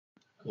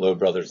Hello,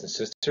 brothers and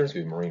sisters. We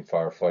have Marine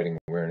Firefighting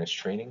Awareness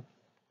Training.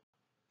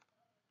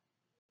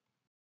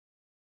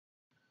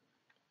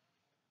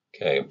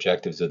 Okay,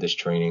 objectives of this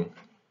training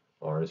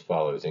are as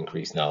follows.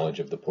 Increase knowledge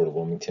of the Port of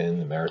Wilmington,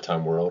 the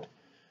maritime world,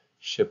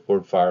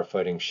 shipboard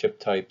firefighting, ship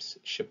types,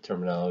 ship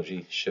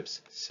terminology,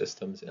 ships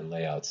systems, and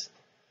layouts.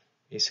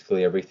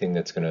 Basically everything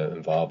that's going to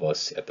involve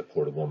us at the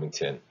Port of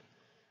Wilmington,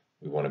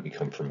 we want to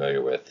become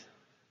familiar with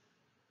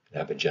and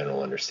have a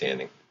general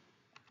understanding.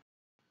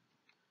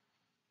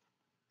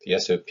 The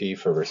SOP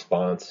for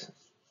response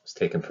is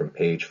taken from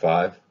page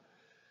 5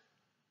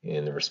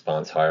 in the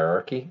response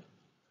hierarchy.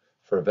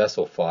 For a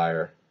vessel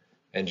fire,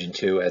 Engine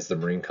 2 as the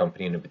Marine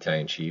Company and the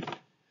Battalion Chief,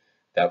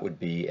 that would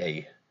be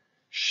a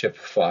ship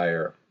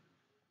fire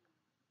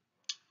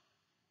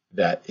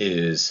that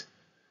is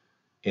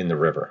in the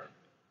river.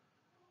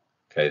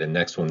 Okay, the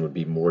next one would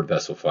be moored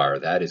vessel fire.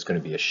 That is going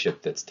to be a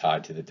ship that's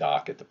tied to the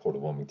dock at the Port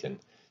of Wilmington.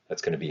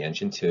 That's going to be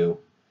Engine 2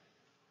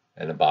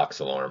 and a box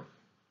alarm.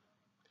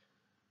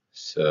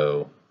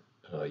 So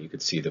you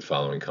could see the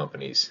following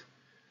companies.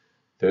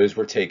 Those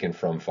were taken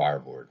from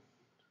Fireboard.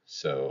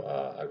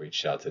 So I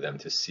reached out to them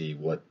to see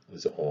what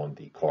was on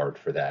the card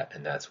for that,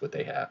 and that's what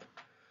they have.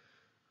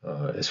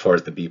 As far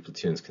as the B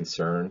platoon is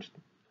concerned,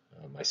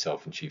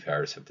 myself and Chief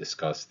Harris have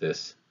discussed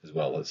this, as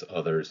well as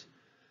others,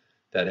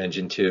 that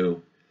Engine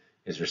 2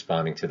 is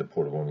responding to the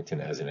Port of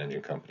Wilmington as an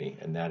engine company,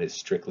 and that is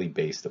strictly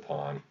based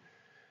upon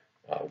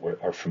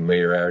our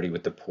familiarity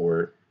with the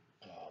port,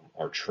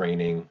 our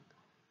training,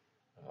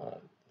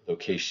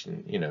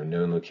 location,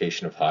 known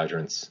location of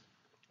hydrants.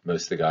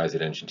 Most of the guys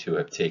at Engine 2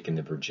 have taken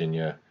the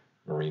Virginia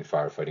Marine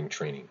firefighting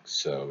training,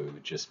 so it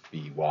would just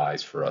be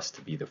wise for us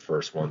to be the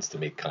first ones to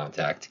make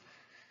contact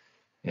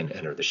and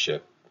enter the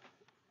ship,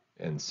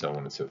 and so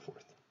on and so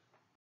forth.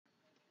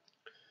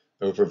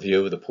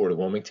 Overview of the Port of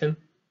Wilmington.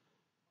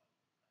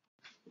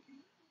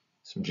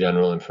 Some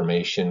general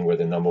information. We're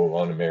the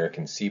 #1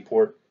 American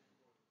seaport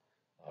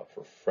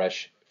for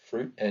fresh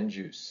fruit and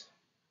juice.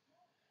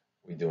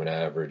 We do an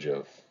average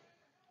of,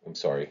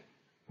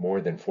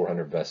 more than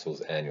 400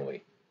 vessels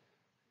annually.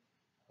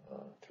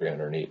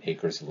 308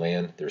 acres of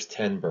land. There's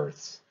 10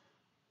 berths.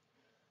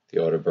 The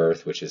auto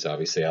berth, which is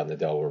obviously out in the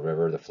Delaware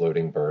River, the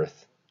floating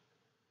berth,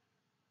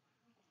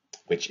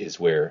 which is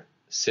where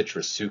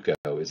Citrus Suco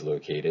is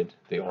located,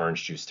 the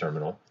orange juice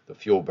terminal, the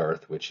fuel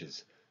berth, which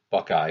is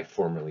Buckeye,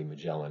 formerly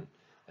Magellan,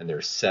 and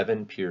there's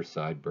 7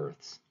 pierside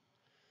berths.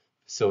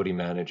 Facility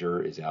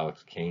manager is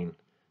Alex Kane.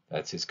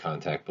 That's his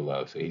contact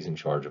below, so he's in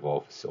charge of all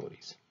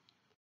facilities.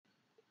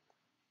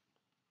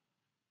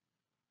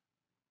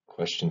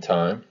 Question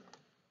time.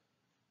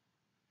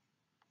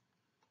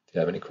 If you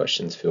have any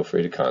questions, feel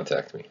free to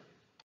contact me.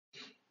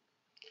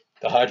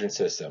 The hydrant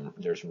system.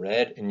 There's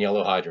red and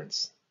yellow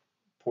hydrants.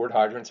 Port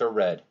hydrants are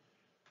red.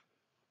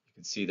 You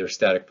can see their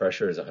static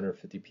pressure is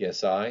 150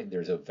 psi.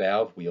 There's a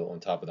valve wheel on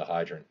top of the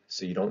hydrant,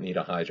 so you don't need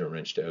a hydrant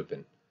wrench to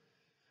open.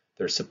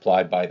 They're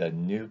supplied by the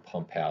new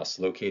pump house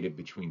located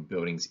between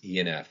buildings E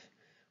and F.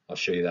 I'll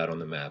show you that on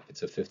the map.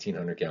 It's a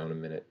 1,500 gallon a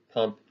minute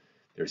pump.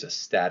 There's a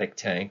static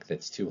tank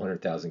that's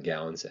 200,000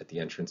 gallons at the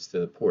entrance to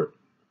the port.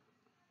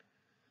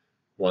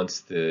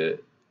 Once the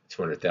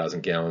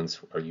 200,000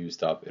 gallons are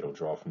used up, it'll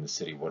draw from the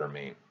city water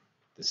main.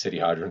 The city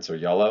hydrants are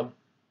yellow.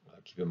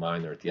 Keep in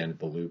mind they're at the end of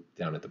the loop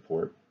down at the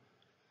port.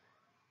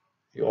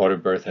 The auto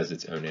berth has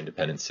its own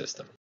independent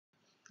system.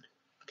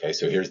 Okay,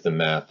 so here's the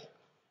map.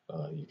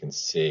 You can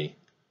see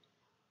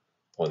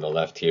on the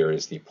left here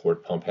is the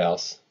port pump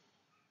house.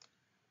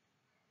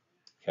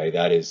 Okay,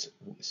 that is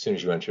as soon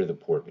as you enter the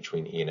port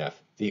between E and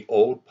F. The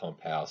old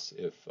pump house,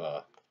 if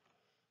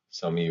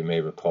some of you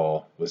may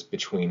recall, was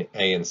between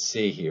A and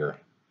C here,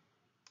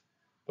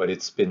 but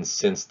it's been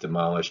since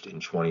demolished in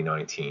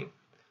 2019.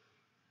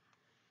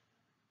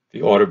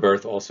 The auto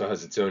berth also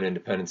has its own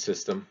independent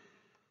system,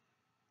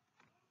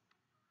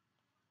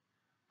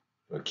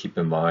 but keep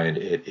in mind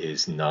it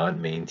is not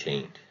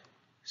maintained.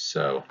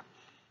 So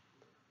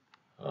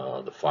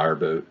the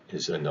fireboat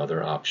is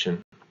another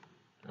option.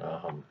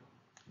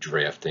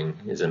 Drafting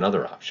is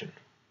another option.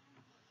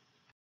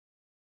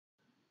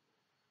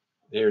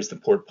 There's the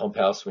port pump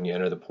house when you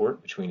enter the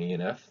port between E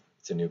and F.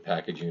 It's a new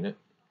package unit.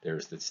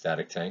 There's the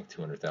static tank,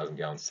 200,000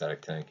 gallon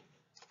static tank.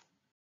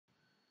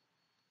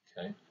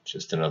 Okay,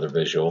 just another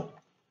visual.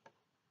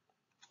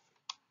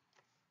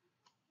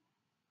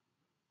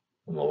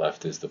 On the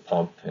left is the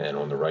pump, and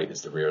on the right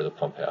is the rear of the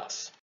pump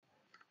house.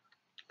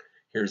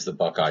 Here's the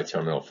Buckeye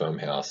terminal foam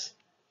house.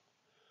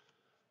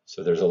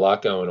 So there's a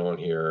lot going on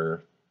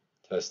here.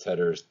 Test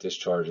headers,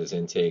 discharges,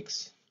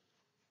 intakes.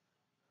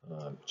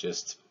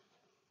 Just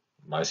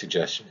my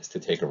suggestion is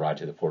to take a ride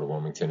to the Port of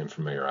Wilmington and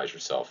familiarize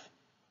yourself.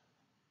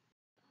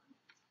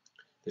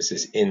 This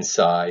is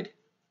inside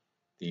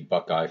the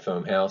Buckeye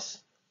foam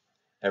house.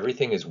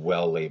 Everything is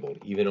well labeled,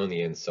 even on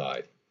the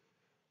inside.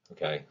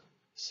 Okay,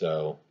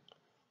 so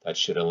that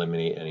should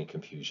eliminate any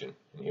confusion.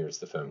 And here's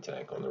the foam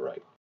tank on the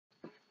right.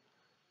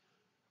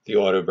 The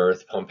auto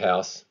berth pump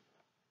house.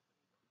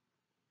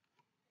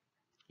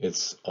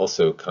 It's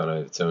also kind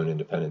of its own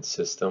independent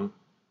system.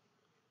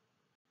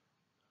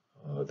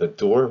 The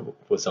door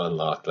was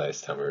unlocked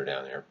last time we were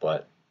down there,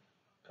 but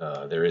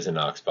there is a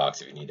Knox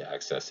box if you need to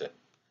access it.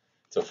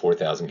 It's a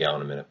 4,000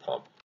 gallon a minute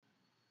pump.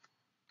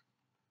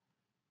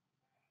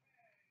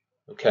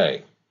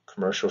 Okay,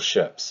 commercial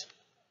ships.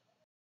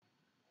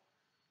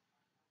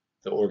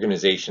 The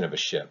organization of a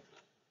ship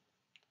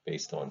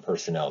based on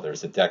personnel.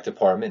 There's a deck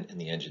department and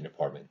the engine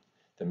department.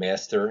 The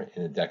master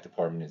in the deck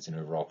department is in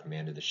overall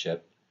command of the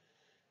ship.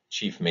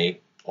 Chief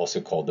mate, also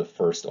called the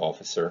first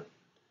officer.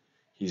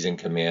 He's in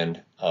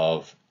command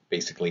of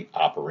basically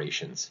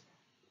operations.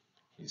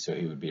 So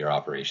he would be your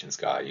operations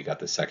guy. You got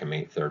the second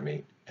mate, third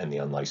mate, and the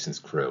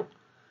unlicensed crew.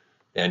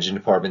 The engine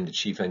department, the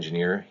chief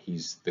engineer,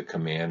 he's the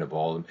command of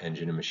all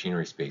engine and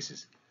machinery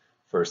spaces.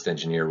 First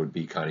engineer would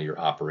be kind of your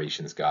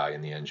operations guy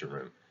in the engine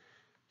room.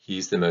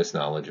 He's the most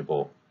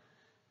knowledgeable.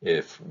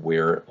 If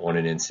we're on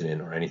an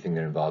incident or anything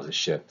that involves a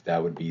ship,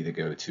 that would be the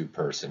go-to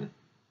person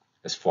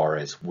as far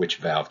as which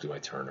valve do I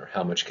turn, or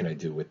how much can I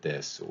do with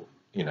this, or,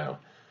 you know,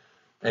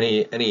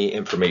 any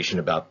information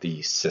about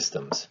the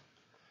systems.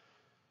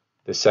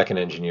 The second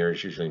engineer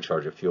is usually in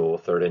charge of fuel.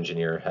 Third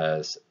engineer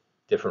has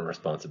different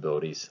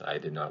responsibilities. I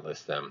did not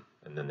list them.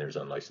 And then there's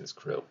unlicensed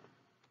crew.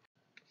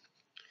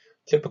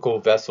 Typical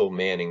vessel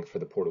manning for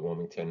the Port of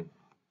Wilmington.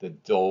 The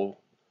Dole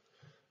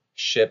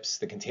ships,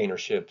 the container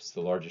ships,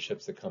 the largest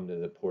ships that come to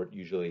the port,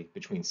 usually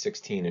between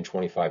 16 and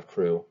 25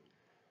 crew.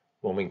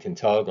 Wilmington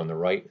tug on the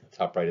right,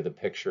 top right of the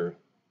picture,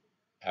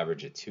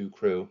 average of 2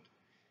 crew.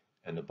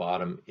 And the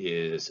bottom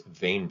is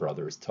Vane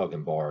Brothers tug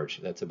and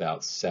barge. That's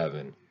about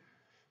 7.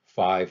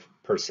 5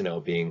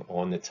 personnel being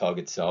on the tug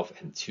itself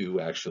and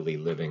 2 actually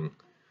living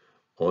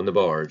on the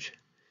barge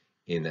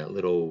in that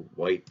little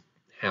white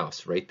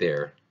house right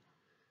there.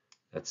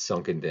 That's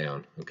sunken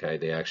down. Okay,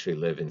 they actually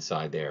live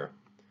inside there.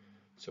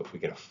 So if we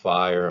get a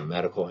fire, a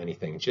medical,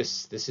 anything,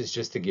 this is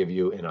just to give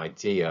you an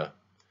idea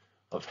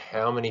of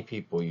how many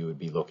people you would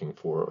be looking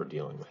for or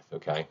dealing with.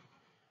 Okay,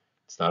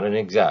 it's not an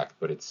exact,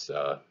 but it's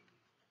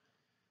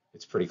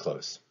pretty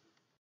close.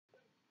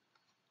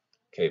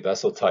 Okay,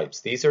 vessel types.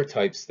 These are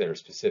types that are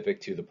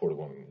specific to the Port of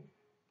Wilmington.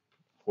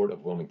 Port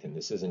of Wilmington.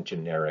 This isn't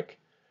generic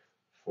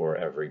for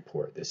every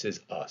port. This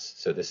is us.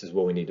 So this is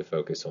what we need to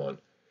focus on.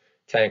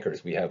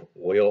 Tankers. We have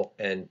oil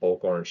and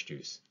bulk orange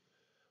juice.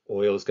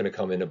 Oil is going to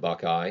come into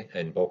Buckeye,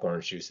 and bulk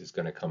orange juice is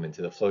going to come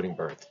into the floating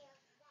berth,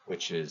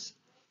 which is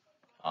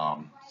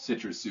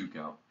Citrus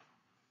Suco.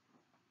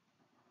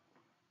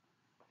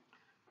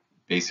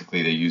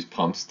 Basically, they use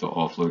pumps to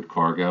offload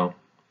cargo.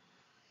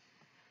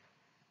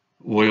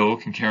 Oil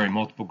can carry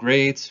multiple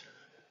grades.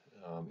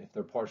 If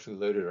they're partially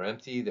loaded or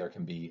empty, there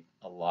can be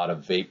a lot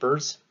of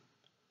vapors.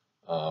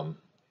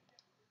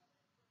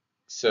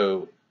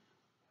 So,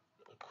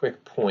 a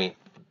quick point,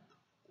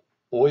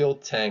 oil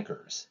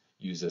tankers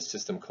use a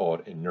system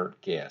called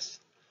inert gas.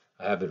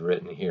 I have it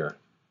written here.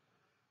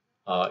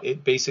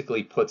 It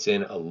basically puts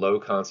in a low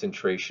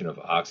concentration of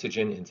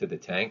oxygen into the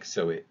tank,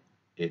 so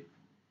it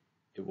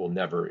will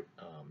never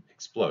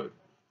explode.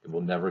 It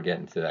will never get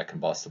into that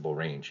combustible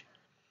range.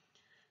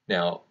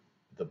 Now,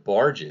 the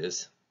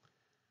barges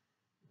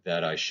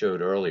that I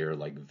showed earlier,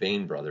 like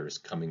Vane Brothers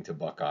coming to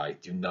Buckeye,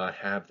 do not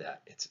have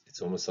that.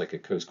 It's almost like a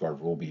Coast Guard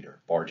rule beater.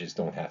 Barges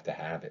don't have to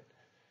have it.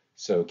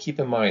 So keep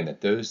in mind that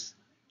those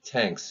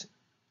tanks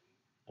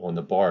on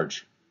the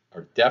barge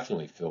are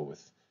definitely filled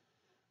with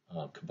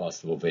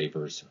combustible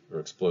vapors or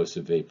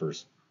explosive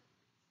vapors.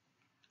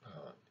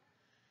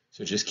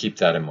 So just keep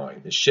that in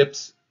mind. The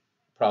ships,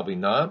 probably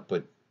not,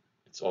 but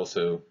it's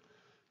also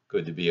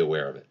good to be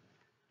aware of it.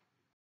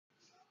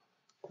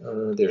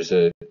 There's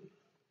an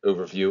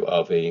overview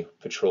of a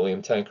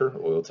petroleum tanker,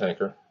 oil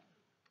tanker.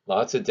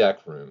 Lots of deck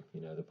room.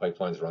 You know, the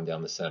pipelines run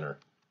down the center.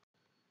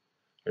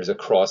 There's a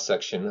cross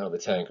section of a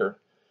tanker.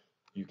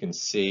 You can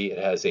see it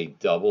has a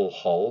double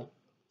hull.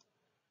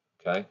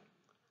 Okay,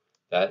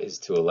 that is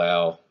to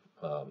allow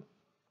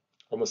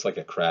almost like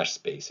a crash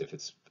space if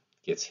it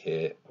gets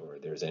hit or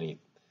there's any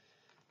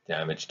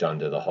damage done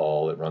to the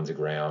hull, it runs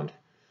aground.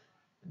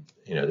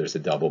 You know, there's a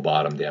double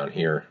bottom down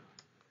here.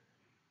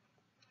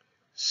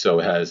 So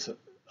it has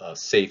a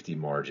safety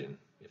margin.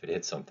 If it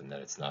hits something, that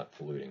it's not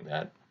polluting.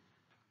 That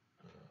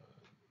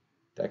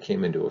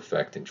came into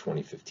effect in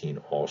 2015.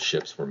 All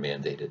ships were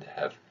mandated to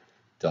have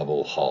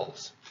double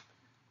hulls.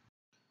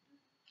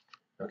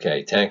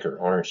 Okay, tanker,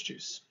 orange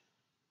juice.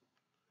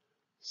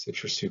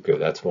 Citrus Suco,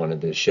 that's one of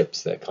the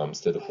ships that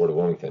comes to the Port of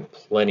Wilmington.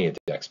 Plenty of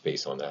deck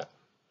space on that.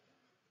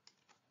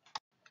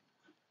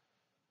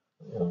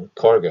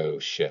 Cargo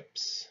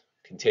ships,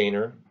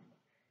 container,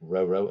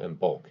 ro-ro, and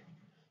bulk.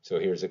 So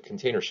here's a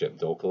container ship,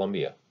 Dole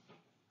Columbia.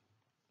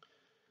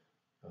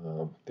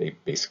 They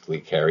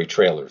basically carry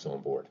trailers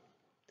on board.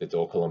 The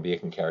Dole Columbia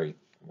can carry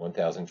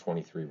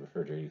 1,023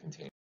 refrigerated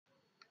containers.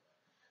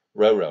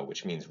 Ro-ro,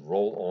 which means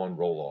roll on,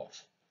 roll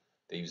off.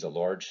 They use a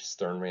large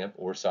stern ramp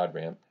or side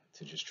ramp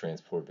to just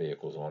transport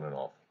vehicles on and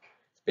off.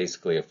 It's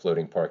basically a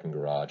floating parking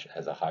garage. It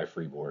has a high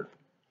freeboard,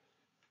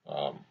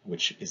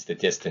 which is the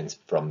distance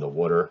from the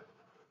water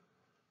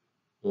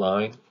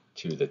line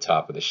to the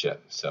top of the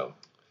ship. So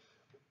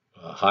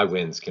high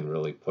winds can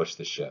really push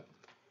the ship.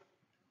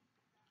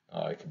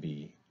 It could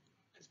be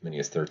as many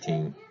as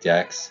 13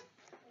 decks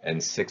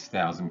and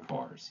 6,000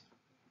 cars.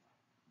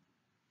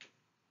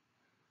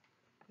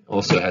 It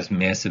also has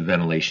massive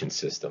ventilation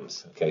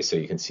systems. Okay, so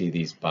you can see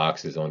these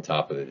boxes on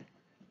top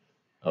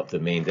of the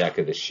main deck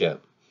of the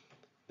ship.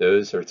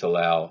 Those are to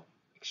allow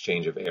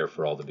exchange of air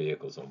for all the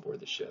vehicles on board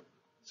the ship.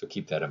 So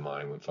keep that in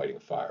mind when fighting a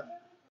fire.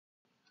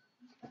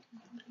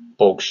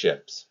 Bulk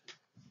ships.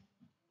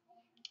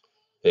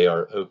 They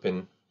are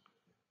open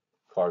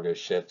cargo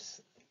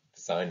ships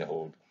designed to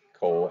hold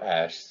coal,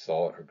 ash,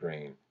 salt, or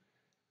grain.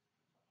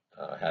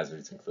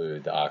 Hazards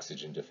include the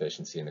oxygen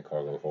deficiency in the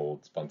cargo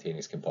hold,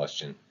 spontaneous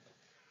combustion,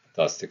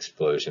 dust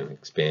explosion,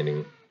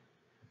 expanding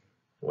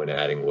when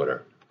adding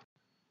water.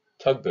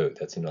 Tugboat,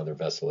 that's another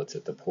vessel that's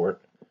at the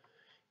port.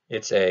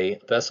 It's a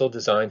vessel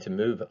designed to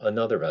move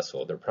another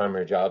vessel. Their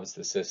primary job is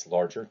to assist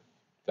larger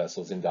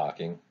vessels in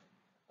docking,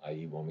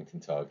 i.e.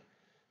 Wilmington Tug.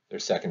 Their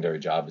secondary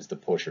job is to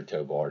push or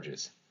tow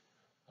barges.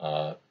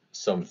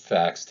 Some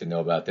facts to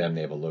know about them: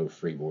 they have a low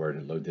freeboard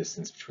and low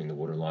distance between the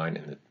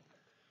waterline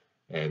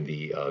and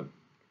the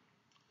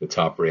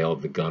top rail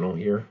of the gunnel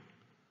here,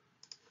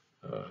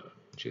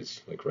 which is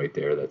like right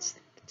there. That's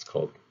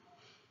called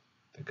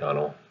the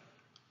gunnel.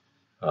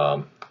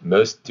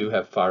 Most do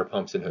have fire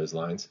pumps and hose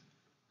lines.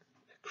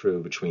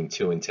 Crew between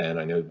 2 and 10.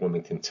 I know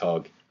Wilmington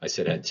Tug, I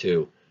said had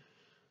 2,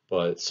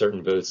 but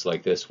certain boats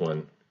like this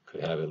one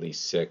could have at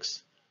least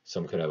 6.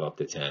 Some could have up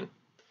to 10.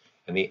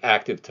 And the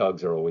active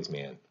tugs are always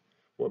manned.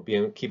 Well,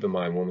 keep in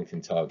mind,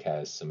 Wilmington Tug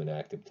has some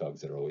inactive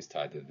tugs that are always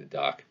tied to the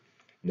dock.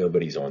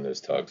 Nobody's on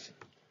those tugs.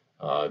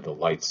 The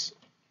lights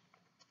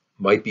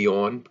might be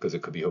on because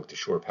it could be hooked to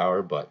shore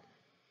power, but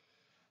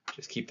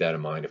just keep that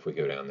in mind if we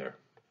go down there.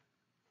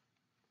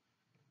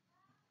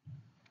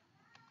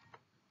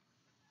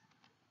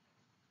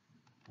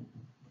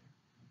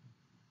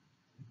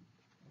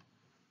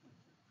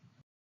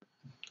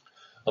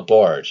 A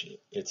barge.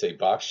 It's a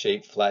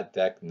box-shaped,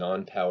 flat-deck,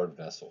 non-powered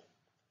vessel.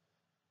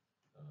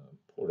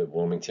 Port of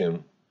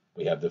Wilmington,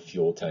 we have the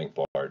fuel tank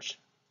barge.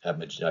 I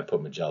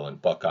put Magellan,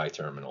 Buckeye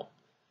Terminal.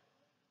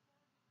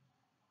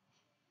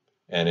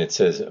 And it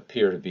says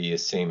appear to be the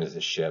same as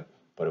a ship,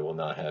 but it will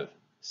not have the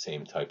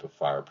same type of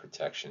fire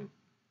protection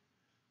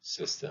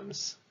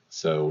systems.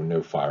 So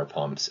no fire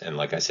pumps. And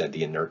like I said,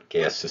 the inert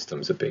gas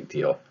system is a big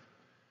deal.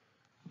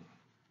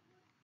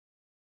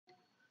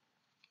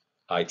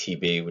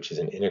 ITB, which is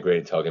an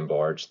integrated tug and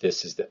barge.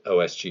 This is the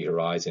OSG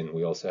Horizon.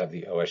 We also have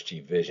the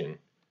OSG Vision.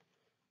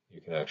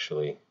 You can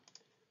actually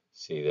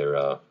see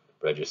they're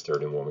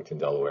registered in Wilmington,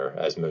 Delaware,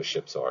 as most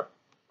ships are.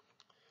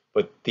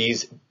 But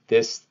this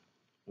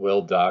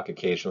will dock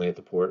occasionally at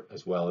the port,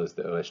 as well as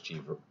the OSG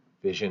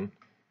Vision.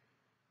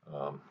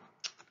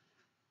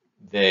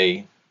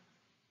 They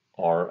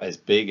are as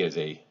big as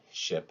a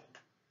ship,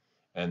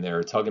 and they're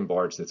a tug and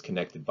barge that's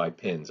connected by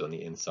pins on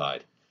the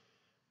inside.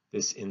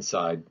 This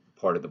inside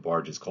part of the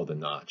barge is called a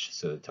notch,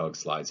 so the tug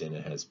slides in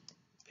and has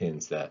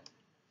pins that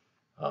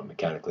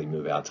mechanically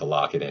move out to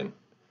lock it in.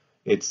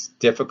 It's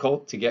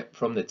difficult to get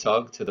from the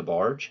tug to the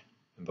barge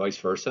and vice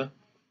versa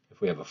if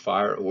we have a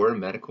fire or a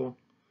medical.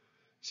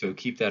 So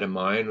keep that in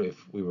mind.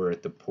 If we were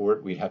at the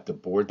port, we'd have to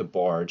board the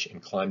barge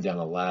and climb down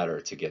a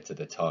ladder to get to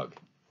the tug.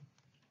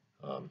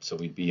 So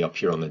we'd be up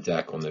here on the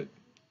deck on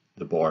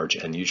the barge,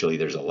 and usually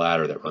there's a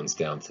ladder that runs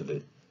down to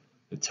the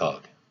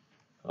tug.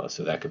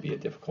 So that could be a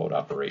difficult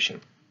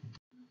operation.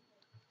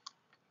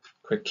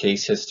 Quick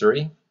case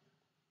history.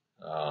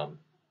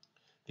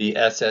 The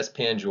SS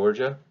Pan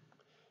Georgia,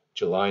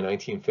 July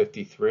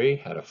 1953,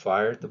 had a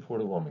fire at the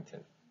Port of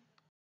Wilmington.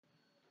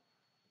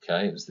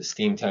 Okay, it was the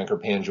steam tanker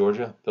Pan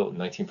Georgia, built in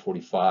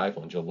 1945.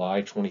 On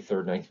July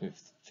 23rd,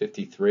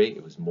 1953,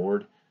 it was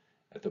moored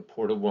at the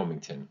Port of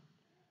Wilmington.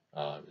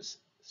 It was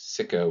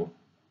Sicko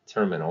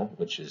Terminal,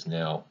 which is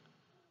now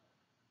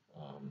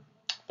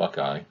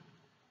Buckeye. It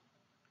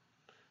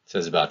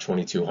says about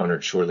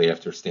 2200 shortly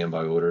after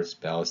standby orders,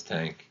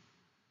 ballasting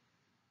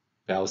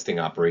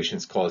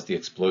operations caused the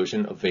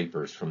explosion of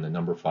vapors from the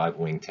number 5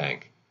 wing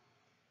tank.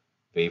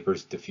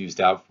 Vapors diffused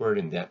outward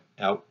and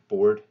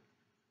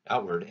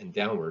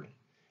downward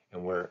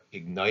and were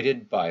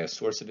ignited by a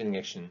source of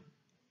ignition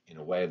in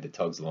a way of the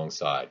tugs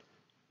alongside.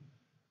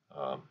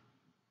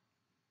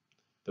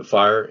 The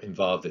fire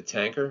involved the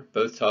tanker,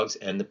 both tugs,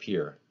 and the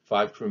pier.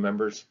 5 crew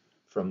members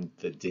from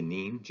the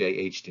Deneen,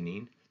 J.H.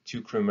 Deneen,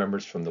 2 crew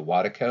members from the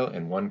Watico,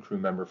 and 1 crew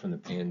member from the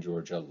Pan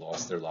Georgia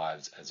lost their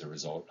lives as a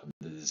result of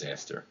the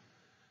disaster.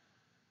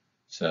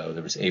 So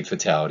there was 8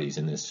 fatalities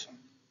in this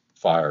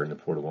fire in the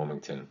Port of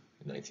Wilmington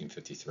in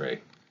 1953.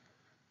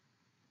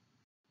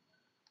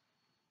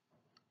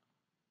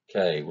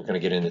 Okay, we're going to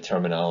get into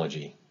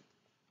terminology.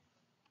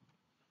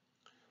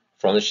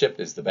 Front of the ship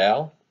is the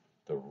bow.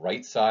 The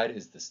right side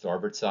is the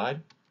starboard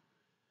side.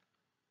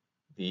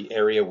 The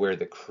area where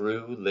the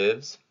crew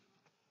lives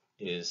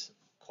is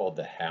called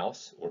the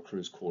house or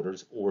crew's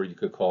quarters, or you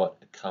could call it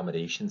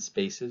accommodation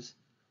spaces.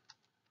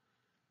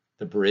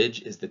 The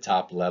bridge is the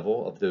top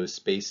level of those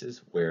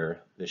spaces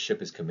where the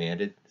ship is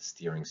commanded, the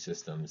steering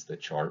systems, the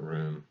chart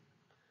room,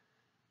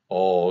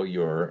 all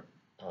your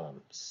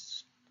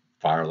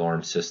Fire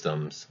alarm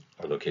systems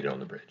are located on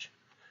the bridge.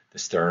 The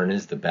stern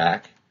is the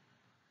back.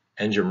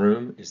 Engine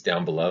room is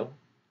down below.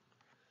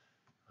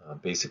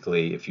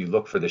 Basically, if you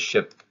look for the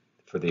ship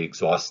for the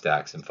exhaust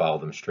stacks and follow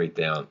them straight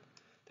down,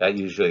 that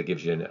usually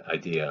gives you an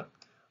idea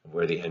of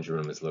where the engine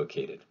room is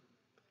located.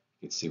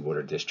 You can see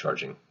water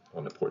discharging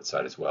on the port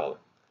side as well.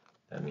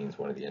 That means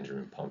one of the engine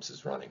room pumps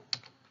is running.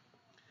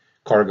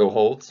 Cargo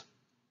holds,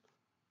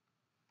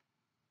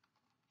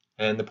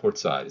 and the port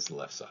side is the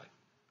left side.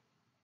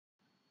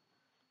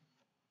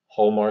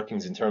 Hull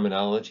markings and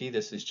terminology.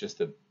 This is just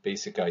a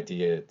basic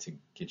idea to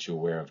get you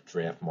aware of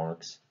draft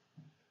marks.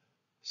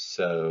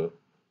 So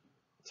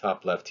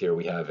top left here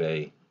we have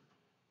a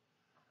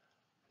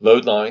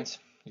load lines.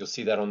 You'll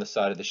see that on the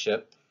side of the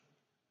ship.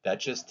 That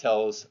just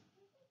tells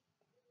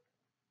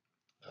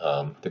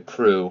the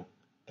crew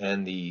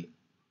and the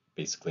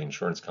basically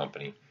insurance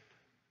company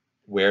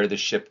where the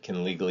ship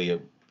can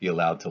legally be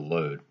allowed to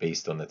load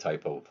based on the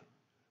type of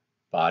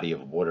body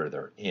of water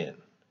they're in.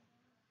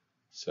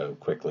 So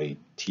quickly,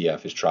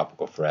 TF is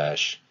tropical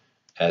fresh,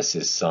 S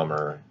is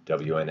summer,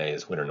 WNA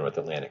is winter North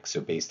Atlantic.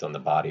 So based on the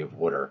body of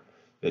water,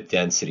 the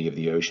density of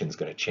the ocean is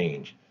going to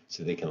change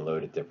so they can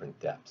load at different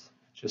depths.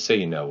 Just so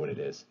you know what it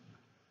is.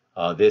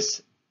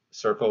 This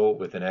circle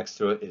with an X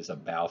through it is a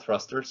bow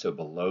thruster. So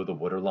below the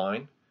water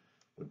line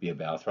would be a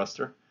bow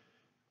thruster.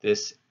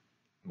 This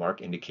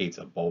mark indicates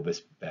a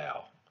bulbous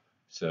bow.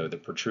 So the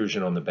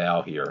protrusion on the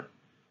bow here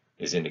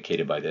is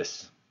indicated by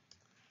this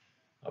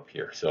up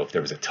here. So if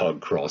there was a tug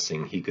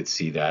crossing, he could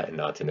see that and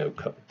not to know,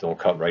 don't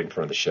cut right in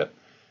front of the ship.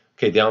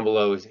 Okay, down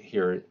below is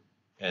here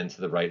and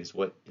to the right is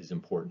what is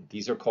important.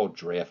 These are called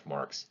draft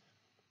marks.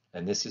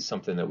 And this is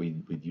something that we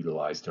would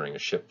utilize during a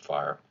ship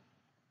fire.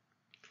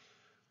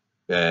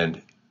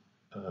 And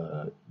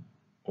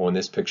on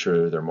this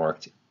picture, they're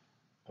marked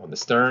on the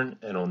stern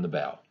and on the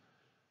bow.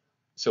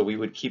 So we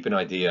would keep an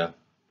idea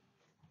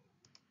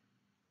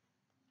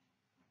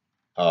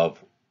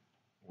of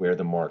where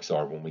the marks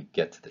are when we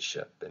get to the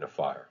ship in a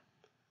fire.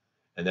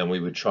 And then we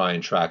would try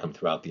and track them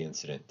throughout the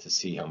incident to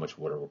see how much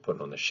water we're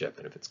putting on the ship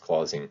and if it's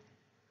causing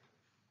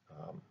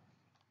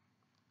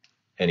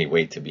any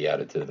weight to be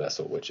added to the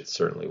vessel, which it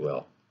certainly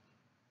will.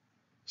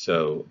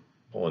 So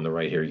on the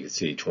right here, you can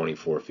see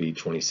 24 feet,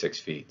 26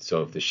 feet.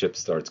 So if the ship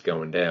starts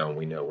going down,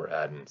 we know we're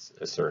adding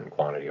a certain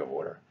quantity of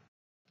water.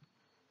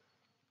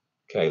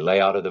 Okay,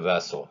 layout of the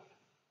vessel.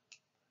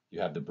 You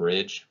have the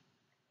bridge,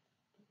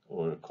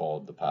 or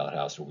called the pilot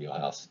house or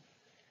wheelhouse,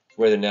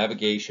 where the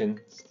navigation,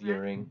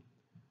 steering,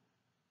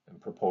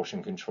 and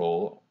propulsion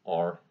control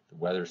are. The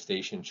weather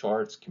station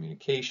charts,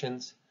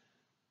 communications,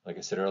 like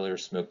I said earlier,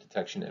 smoke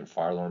detection and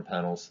fire alarm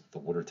panels, the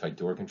watertight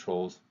door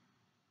controls,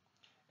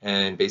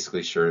 and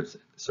basically serves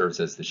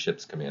as the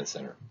ship's command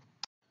center.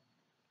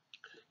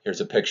 Here's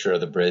a picture of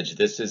the bridge.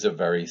 This is a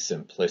very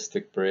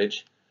simplistic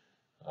bridge.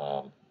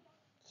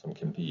 Some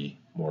can be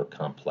more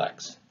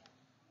complex.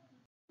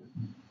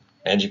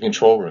 Engine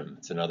control room,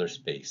 it's another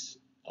space.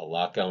 A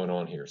lot going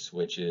on here.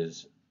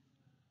 Switches,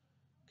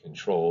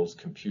 controls,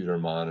 computer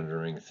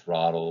monitoring,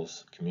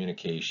 throttles,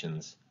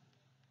 communications.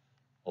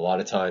 A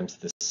lot of times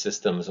the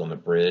systems on the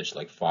bridge,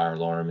 like fire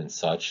alarm and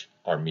such,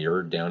 are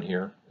mirrored down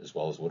here, as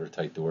well as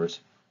watertight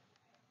doors.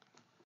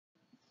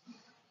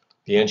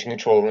 The engine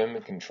control room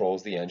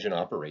controls the engine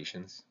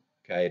operations.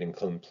 Okay, it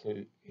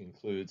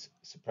includes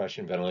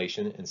suppression,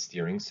 ventilation, and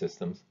steering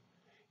systems.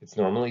 It's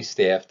normally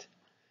staffed.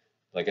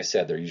 Like I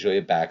said, they're usually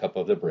a backup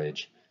of the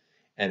bridge,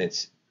 and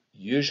it's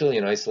usually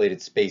an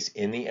isolated space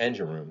in the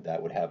engine room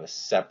that would have a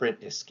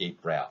separate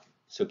escape route.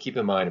 So keep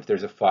in mind, if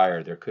there's a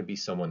fire, there could be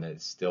someone that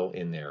is still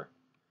in there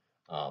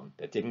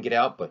that didn't get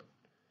out, but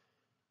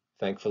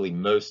thankfully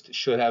most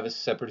should have a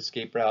separate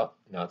escape route.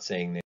 Not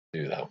saying they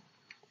do though.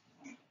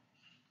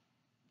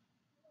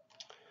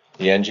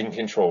 The engine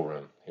control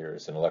room. Here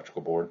is an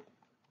electrical board.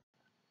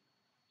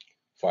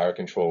 Fire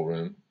control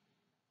room.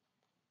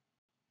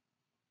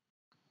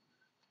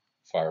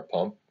 Fire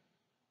pump.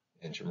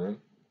 Engine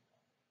room.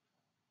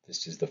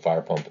 This is the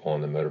fire pump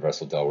on the motor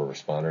vessel Delaware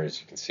Responder.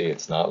 As you can see,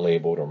 it's not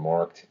labeled or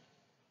marked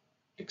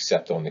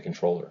except on the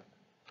controller.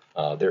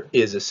 There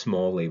is a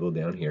small label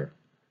down here,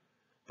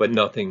 but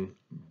nothing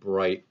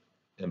bright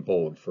and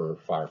bold for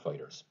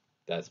firefighters.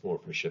 That's more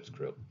for ship's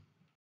crew.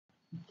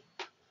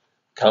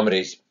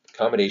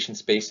 Accommodation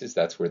spaces,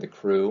 that's where the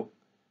crew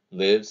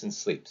lives and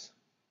sleeps.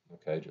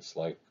 Okay, just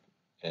like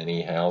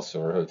any house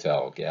or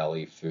hotel.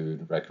 Galley,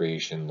 food,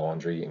 recreation,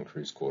 laundry, and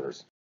crew's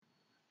quarters.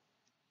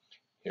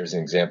 Here's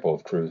an example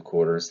of crew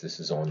quarters. This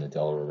is on the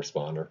Delaware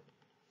Responder.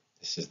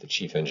 This is the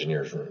chief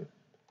engineer's room.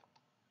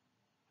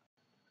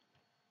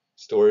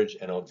 Storage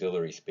and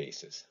auxiliary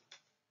spaces.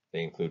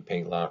 They include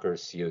paint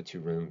lockers,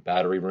 CO2 room,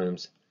 battery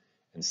rooms,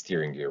 and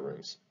steering gear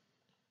rooms.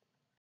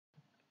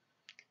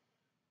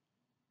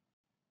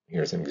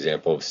 Here's an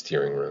example of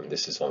steering room.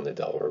 This is on the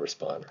Delaware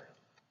Responder.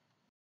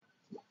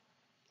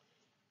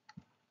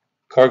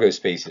 Cargo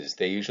spaces.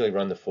 They usually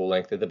run the full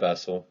length of the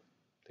vessel.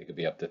 They could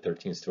be up to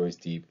 13 stories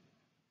deep.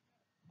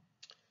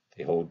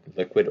 They hold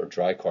liquid or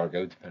dry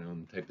cargo depending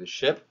on the type of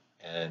ship.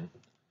 And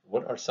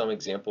what are some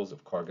examples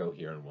of cargo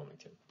here in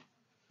Wilmington?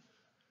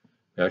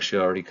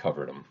 Actually, I already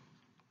covered them.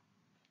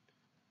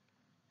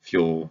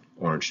 Fuel,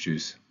 orange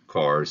juice,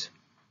 cars,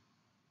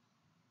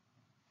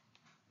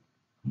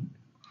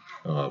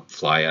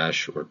 fly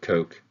ash or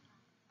coke,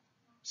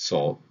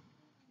 salt,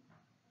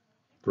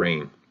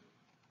 grain.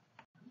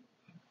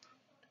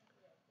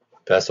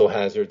 Vessel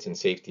hazards and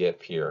safety at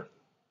pier.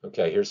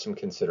 Okay, here's some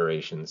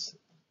considerations.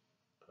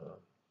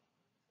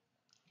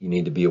 You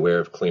need to be aware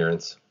of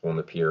clearance on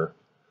the pier,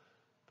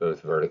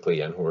 both vertically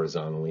and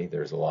horizontally.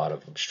 There's a lot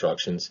of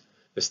obstructions.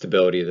 The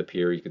stability of the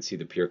pier, you can see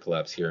the pier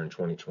collapse here in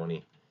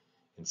 2020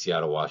 in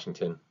Seattle,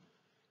 Washington.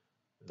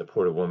 The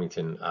Port of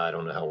Wilmington, I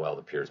don't know how well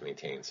the pier is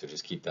maintained, so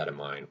just keep that in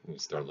mind when you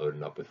start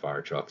loading up with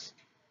fire trucks.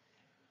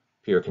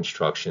 Pier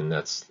construction,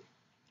 that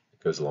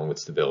goes along with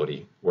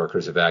stability.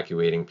 Workers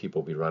evacuating,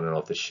 people will be running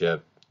off the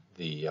ship.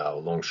 The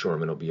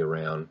longshoremen will be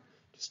around.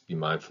 Just be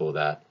mindful of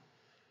that.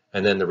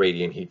 And then the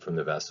radiant heat from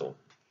the vessel,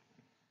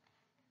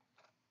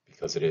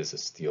 because it is a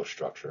steel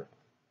structure.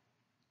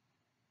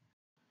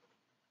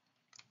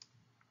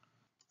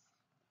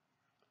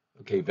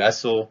 Okay,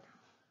 vessel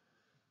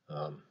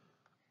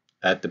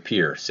at the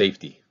pier,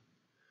 safety.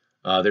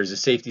 There's a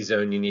safety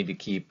zone you need to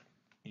keep.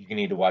 You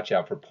need to watch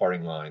out for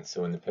parting lines.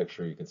 So in the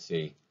picture you can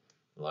see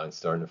the lines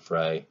starting to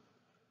fray.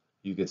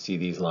 You can see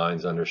these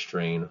lines under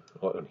strain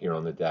here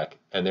on the deck.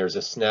 And there's a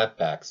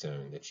snapback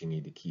zone that you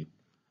need to keep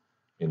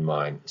in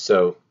mind.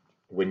 So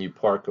when you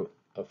park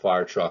a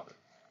fire truck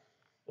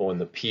on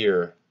the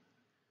pier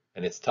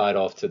and it's tied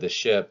off to the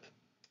ship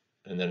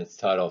and then it's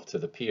tied off to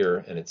the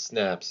pier and it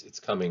snaps, it's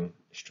coming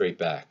straight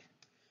back.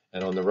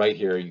 And on the right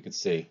here you can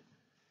see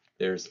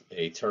there's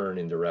a turn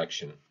in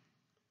direction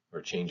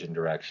or change in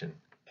direction,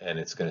 and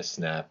it's going to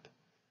snap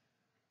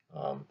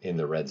in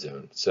the red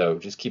zone. So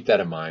just keep that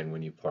in mind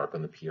when you park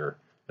on the pier,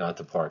 not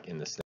to park in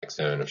the snap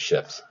zone of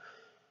ships.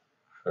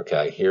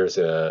 Okay, here's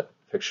a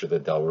picture of the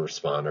Delaware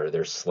responder.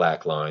 There's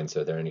slack lines.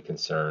 Are there any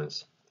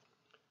concerns?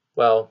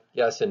 Well,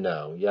 yes and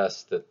no.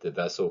 Yes, that the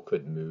vessel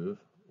could move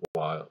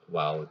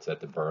while it's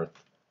at the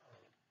berth,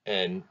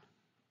 and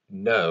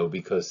no,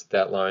 because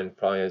that line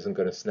probably isn't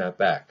going to snap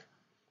back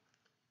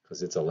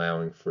because it's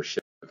allowing for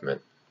ship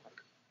movement.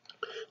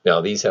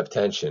 Now, these have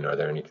tension. Are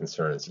there any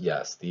concerns?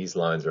 Yes, these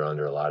lines are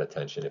under a lot of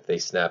tension. If they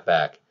snap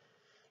back,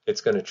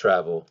 it's going to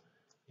travel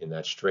in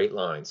that straight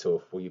line. So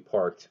if we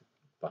parked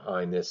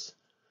behind this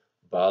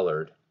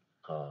bollard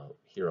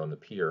here on the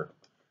pier,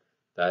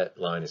 that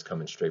line is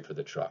coming straight for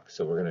the truck.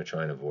 So we're going to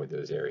try and avoid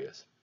those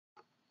areas.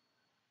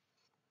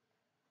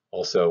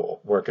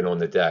 Also, working on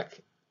the deck,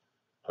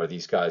 are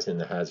these guys in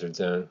the hazard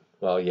zone?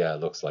 Well, yeah,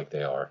 it looks like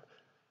they are.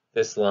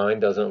 This line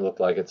doesn't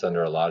look like it's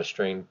under a lot of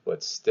strain,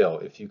 but still,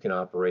 if you can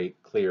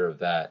operate clear of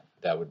that,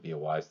 that would be a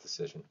wise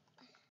decision.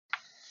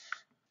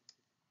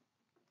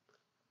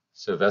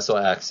 So vessel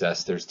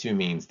access, there's two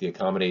means: the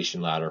accommodation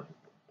ladder,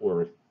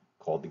 or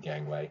called the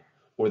gangway,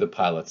 or the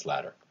pilot's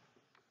ladder.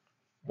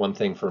 One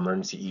thing for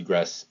emergency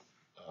egress,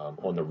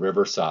 on the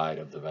river side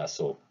of the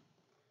vessel,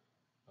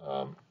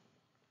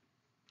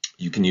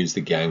 you can use the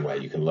gangway.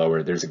 You can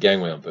lower, there's a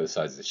gangway on both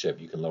sides of the ship.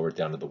 You can lower it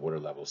down to the water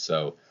level.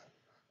 So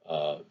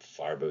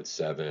Fireboat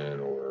 7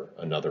 or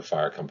another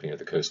fire company or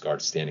the Coast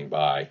Guard standing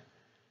by,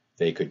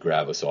 they could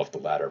grab us off the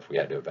ladder if we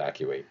had to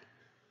evacuate.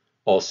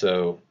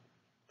 Also,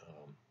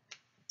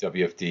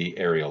 WFD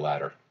aerial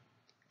ladder,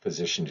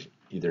 positioned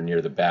either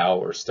near the bow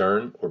or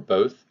stern or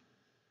both,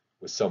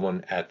 with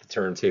someone at the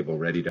turntable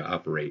ready to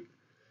operate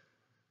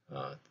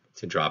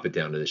to drop it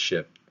down to the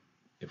ship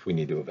if we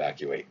need to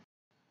evacuate.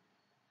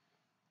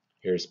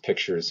 Here's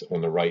pictures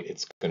on the right.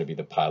 It's going to be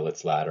the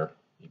pilot's ladder.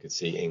 You can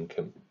see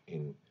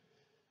in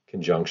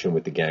conjunction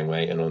with the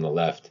gangway, and on the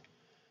left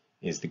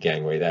is the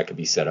gangway that could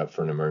be set up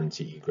for an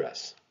emergency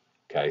egress.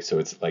 Okay, so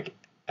it's like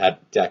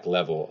at deck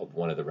level of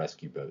one of the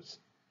rescue boats.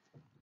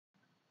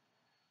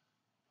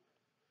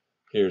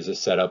 Here's a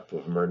setup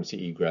of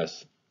emergency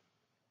egress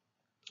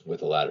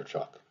with a ladder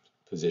truck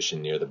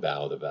positioned near the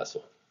bow of the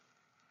vessel.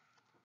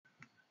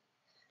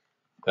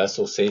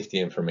 Vessel safety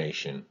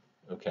information.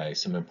 Okay,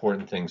 some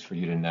important things for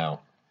you to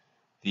know.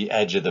 The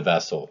edge of the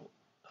vessel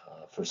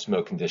for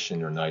smoke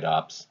condition or night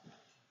ops.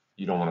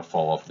 You don't want to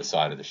fall off the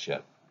side of the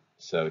ship.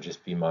 So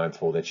just be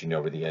mindful that you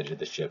know where the edge of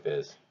the ship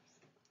is.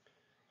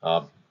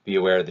 Be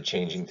aware of the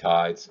changing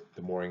tides,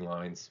 the mooring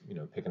lines,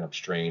 picking up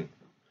strain.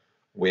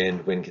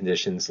 Wind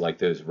conditions like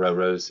those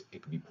row-rows,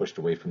 it could be pushed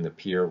away from the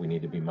pier. We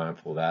need to be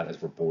mindful of that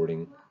as we're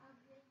boarding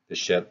the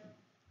ship.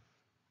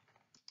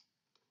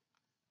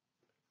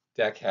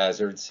 Deck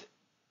hazards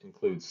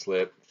include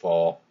slip,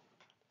 fall,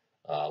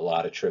 a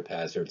lot of trip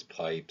hazards,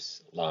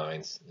 pipes,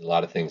 lines, a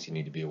lot of things you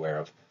need to be aware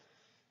of.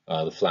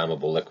 The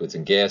flammable liquids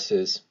and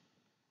gases.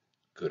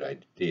 Good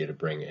idea to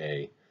bring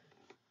a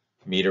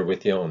meter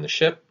with you on the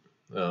ship.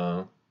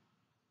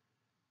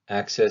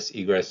 Access,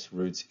 egress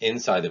routes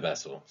inside the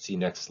vessel. See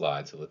next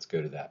slide, so let's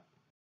go to that.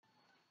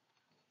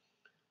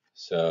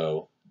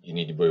 So you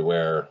need to be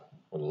aware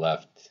on the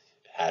left,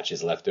 hatch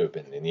is left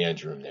open in the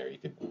engine room there. You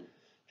could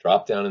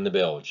drop down in the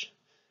bilge.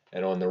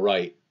 And on the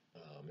right,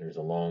 there's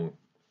a long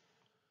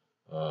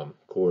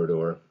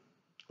corridor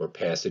or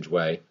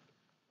passageway.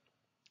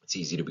 it's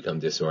easy to become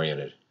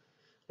disoriented.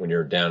 When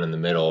you're down in the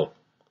middle,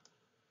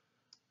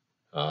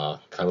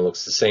 kind of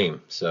looks the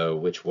same. So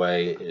which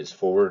way is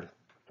forward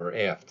or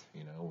aft?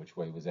 You know, which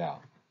way was out?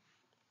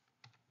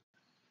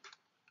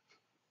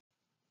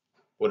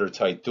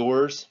 Watertight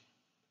doors.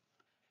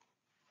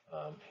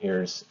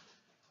 Here's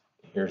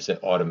an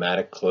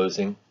automatic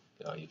closing.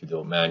 You could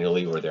do it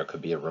manually, or there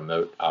could be a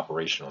remote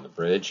operation on the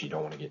bridge. You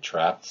don't want to get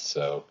trapped,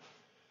 so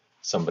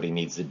somebody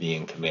needs to be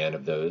in command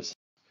of those.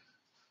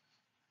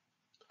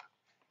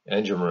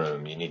 Engine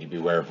room, you need to be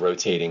aware of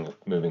rotating,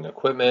 moving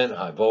equipment,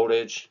 high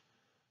voltage,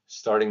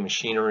 starting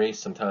machinery.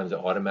 Sometimes it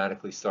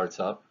automatically starts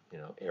up, you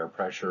know, air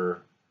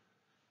pressure,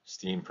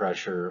 steam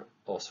pressure,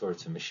 all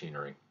sorts of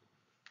machinery.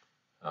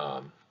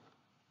 And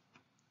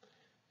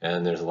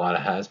there's a lot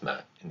of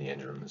hazmat in the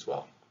engine room as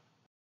well.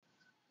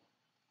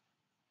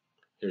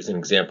 Here's an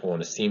example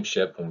on a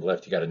steamship. On the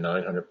left, you got a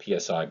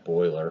 900 psi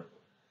boiler,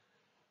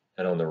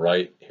 and on the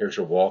right, here's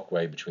your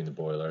walkway between the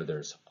boiler.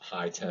 There's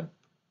high temp,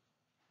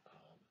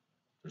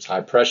 there's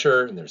high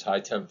pressure, and there's high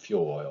temp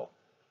fuel oil.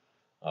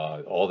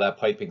 All that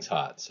piping's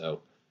hot.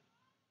 So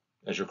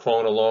as you're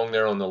crawling along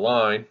there on the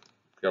line,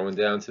 going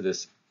down to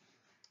this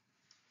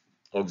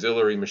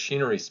auxiliary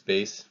machinery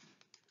space,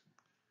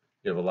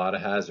 you have a lot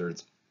of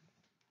hazards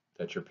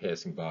that you're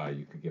passing by.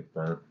 You could get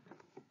burnt,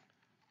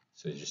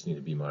 so you just need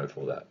to be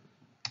mindful of that.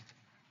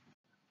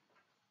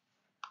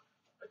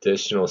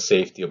 Additional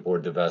safety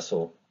aboard the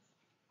vessel.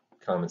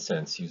 Common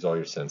sense, use all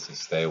your senses,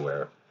 stay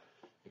aware.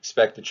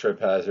 Expect the trip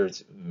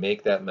hazards,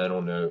 make that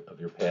mental note of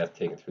your path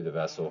taken through the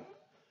vessel.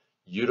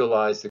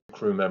 Utilize the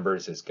crew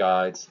members as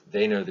guides.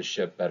 They know the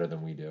ship better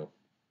than we do.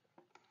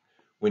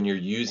 When you're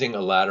using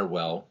a ladder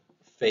well,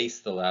 face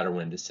the ladder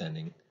when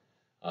descending.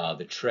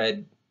 The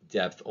tread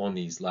depth on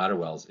these ladder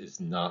wells is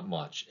not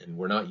much, and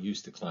we're not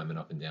used to climbing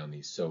up and down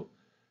these. So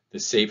the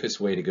safest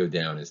way to go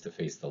down is to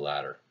face the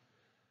ladder.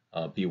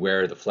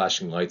 Beware of the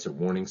flashing lights or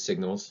warning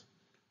signals.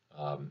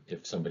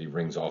 If somebody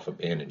rings off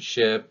abandoned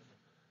ship,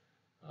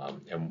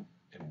 and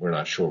we're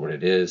not sure what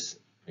it is,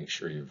 make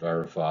sure you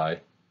verify.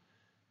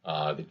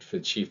 For the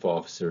chief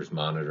officers,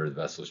 monitor the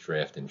vessel's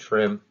draft and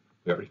trim.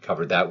 We already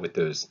covered that with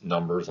those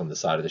numbers on the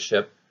side of the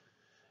ship.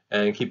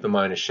 And keep in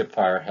mind, a ship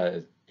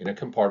fire in a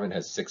compartment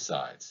has 6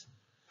 sides.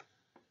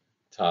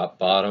 Top,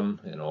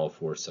 bottom, and all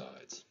 4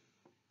 sides.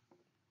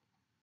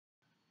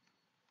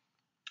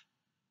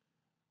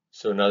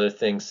 So another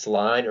thing,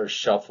 slide or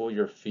shuffle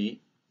your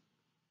feet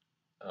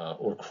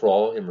or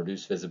crawl in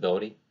reduced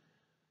visibility.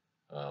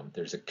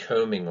 There's a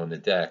combing on the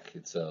deck.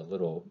 It's a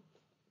little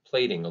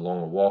plating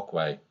along a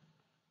walkway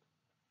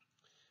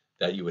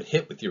that you would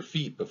hit with your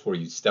feet before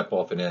you step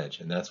off an edge.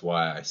 And that's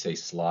why I say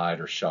slide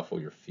or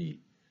shuffle your feet.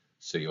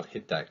 So you'll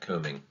hit that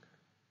combing.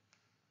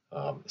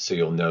 So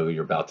you'll know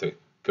you're about to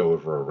go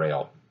over a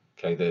rail.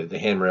 Okay, the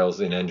handrails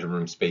in engine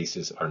room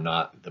spaces are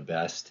not the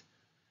best,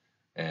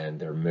 and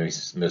they're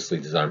mostly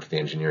designed for the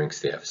engineering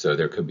staff. So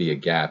there could be a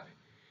gap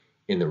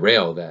in the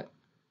rail that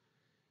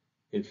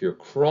if you're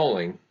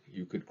crawling,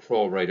 you could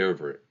crawl right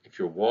over it. If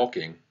you're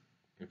walking,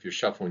 if you're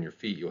shuffling your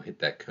feet, you'll hit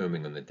that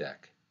combing on the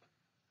deck.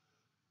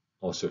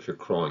 Also, if you're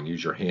crawling,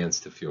 use your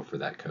hands to feel for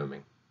that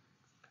combing.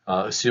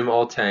 Assume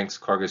all tanks,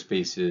 cargo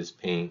spaces,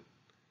 paint,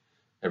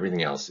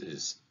 everything else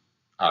is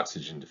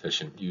oxygen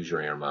deficient. Use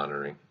your air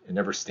monitoring and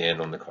never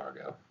stand on the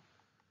cargo.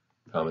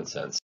 Common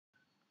sense.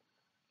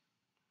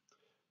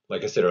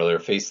 Like I said earlier,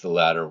 face the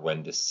ladder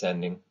when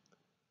descending.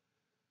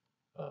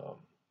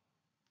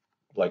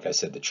 Like I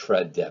said, the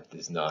tread depth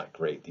is not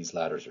great. These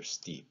ladders are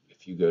steep.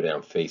 If you go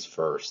down face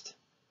first,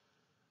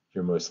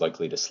 you're most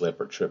likely to slip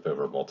or trip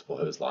over multiple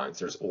hose lines.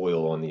 There's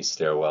oil on these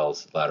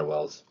stairwells, ladder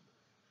wells.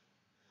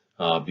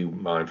 Be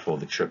mindful of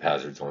the trip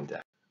hazards on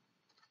deck.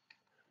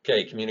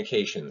 Okay,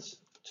 communications.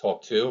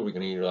 Talk to, we're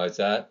going to utilize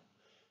that.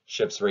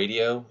 Ship's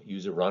radio,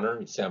 use a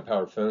runner,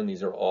 sound-powered phone.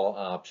 These are all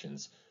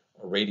options.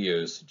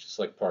 Radios, just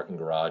like parking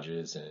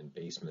garages and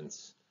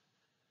basements,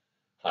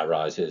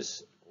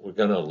 high-rises, we're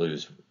going to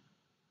lose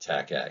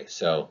TAC A.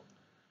 So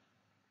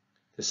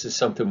this is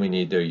something we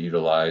need to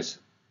utilize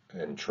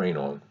and train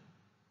on.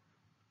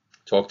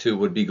 Talk to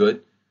would be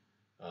good.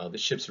 The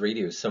ship's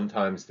radios,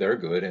 sometimes they're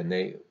good,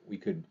 and we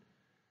could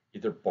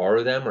either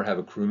borrow them or have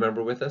a crew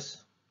member with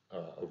us.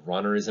 A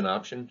runner is an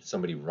option,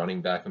 somebody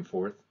running back and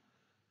forth.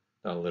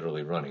 Not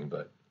literally running,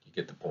 but you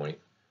get the point.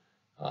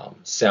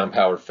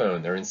 Sound-powered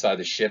phone, they're inside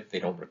the ship. They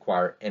don't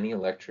require any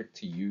electric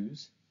to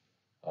use.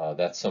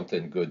 That's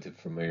something good to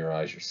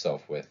familiarize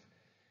yourself with.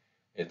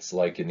 It's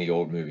like in the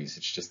old movies,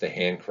 it's just a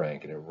hand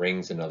crank and it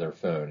rings another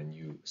phone and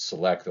you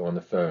select on the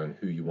phone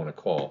who you want to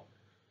call.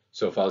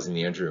 So if I was in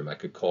the engine room, I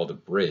could call the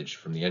bridge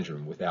from the engine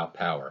room without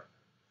power.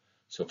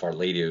 So if our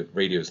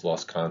radio's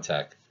lost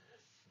contact,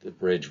 the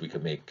bridge we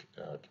could make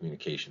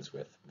communications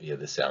with via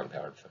the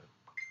sound-powered phone.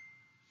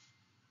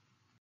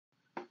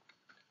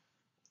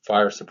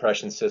 Fire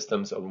suppression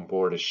systems on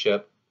board a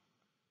ship.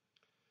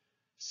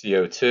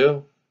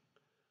 CO2,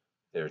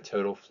 they're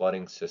total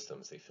flooding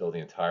systems. They fill the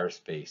entire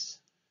space.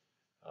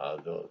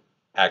 The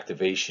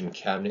activation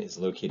cabinet is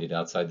located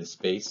outside the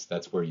space.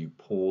 That's where you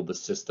pull the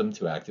system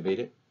to activate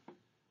it.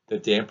 The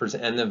dampers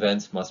and the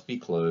vents must be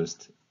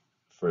closed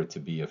for it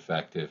to be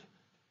effective.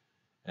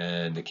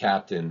 And the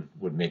captain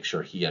would make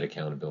sure he had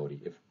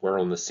accountability. If we're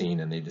on the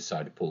scene and they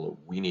decide to pull it,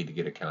 we need to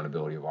get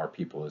accountability of our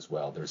people as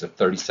well. There's a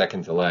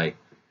 30-second delay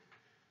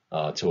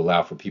to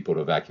allow for people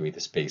to evacuate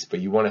the space, but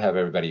you want to have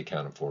everybody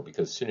accounted for,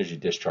 because as soon as you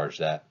discharge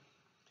that,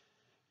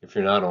 if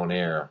you're not on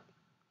air,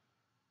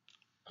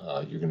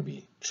 you're going to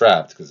be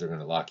trapped because they're going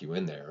to lock you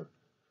in there,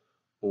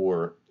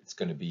 or it's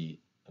going to be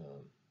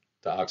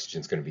the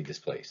oxygen's going to be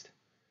displaced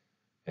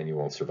and you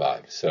won't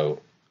survive.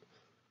 So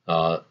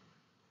the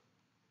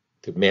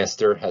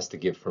master has to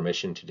give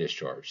permission to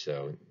discharge.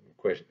 So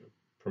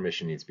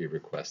permission needs to be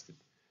requested.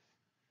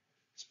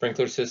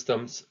 Sprinkler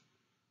systems.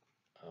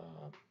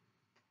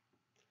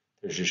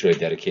 There's usually a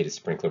dedicated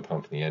sprinkler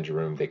pump in the engine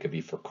room. They could be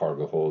for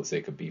cargo holds.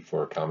 They could be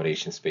for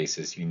accommodation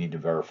spaces. You need to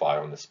verify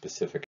on the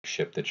specific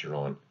ship that you're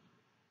on.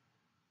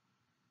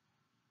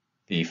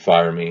 The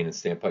fire main and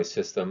standpipe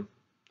system.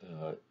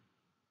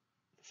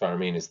 Fire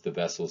main is the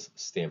vessel's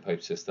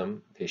standpipe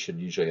system. They should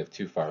usually have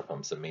 2 fire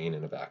pumps, a main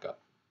and a backup.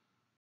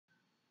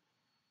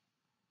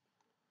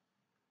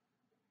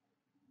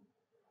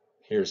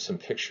 Here's some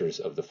pictures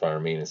of the fire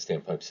main and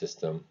standpipe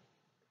system.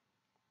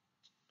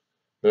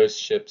 Most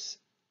ships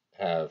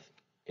have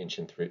inch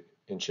and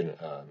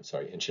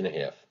a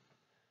half.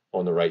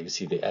 On the right, you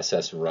see the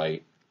SS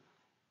Wright,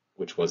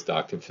 which was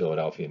docked in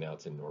Philadelphia, now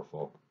it's in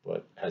Norfolk,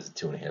 but has a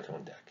 2.5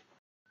 on deck.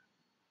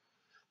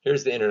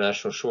 Here's the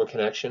international shore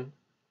connection.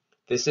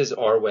 This is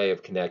our way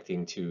of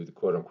connecting to the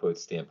quote-unquote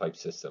standpipe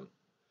system.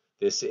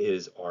 This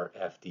is our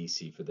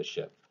FDC for the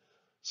ship.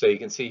 So you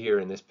can see here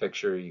in this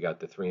picture, you got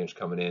the 3-inch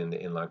coming in, the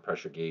inline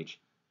pressure gauge,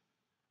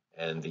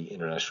 and the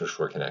international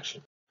shore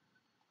connection.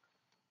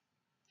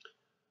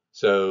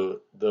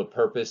 So the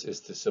purpose is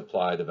to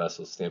supply the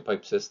vessel's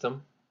standpipe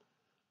system.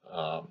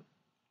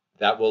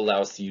 That will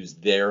allow us to use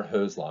their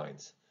hose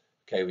lines.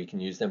 Okay, we can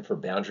use them for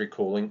boundary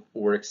cooling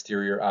or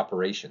exterior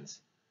operations.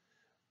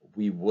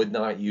 We would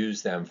not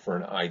use them for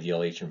an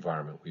IDLH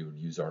environment. We would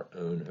use our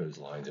own hose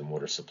lines and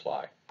water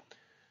supply.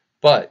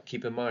 But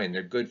keep in mind,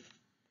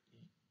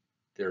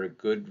 they're a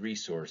good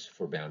resource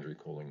for boundary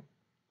cooling.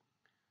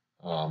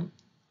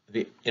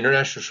 The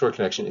international shore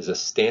connection is a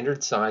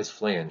standard size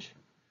flange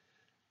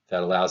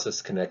that allows us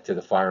to connect to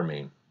the fire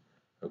main.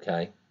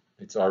 Okay,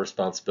 it's our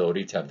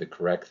responsibility to have the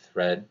correct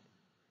thread.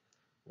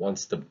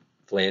 Once the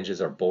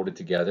flanges are bolted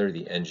together,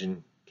 the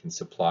engine can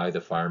supply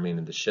the fire main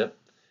of the ship,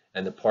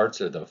 and the parts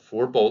are the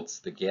 4 bolts,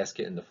 the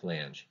gasket, and the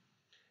flange,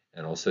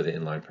 and also the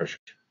inline pressure.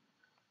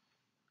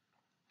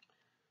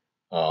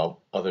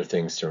 Other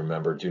things to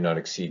remember: do not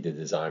exceed the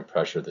design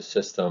pressure of the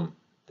system.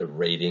 The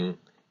rating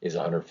is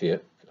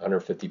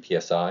 150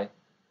 psi.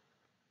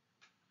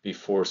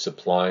 Before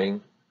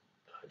supplying,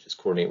 just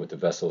coordinate with the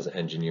vessel's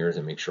engineers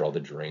and make sure all the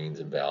drains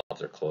and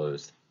valves are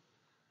closed.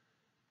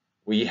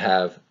 We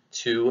have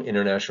 2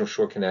 international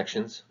shore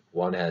connections.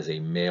 One has a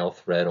male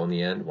thread on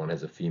the end, one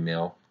has a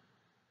female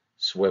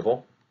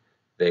swivel.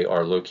 They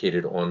are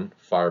located on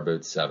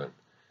Fireboat 7.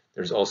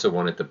 There's also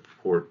one at the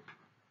port,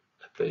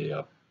 at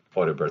the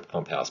auto berth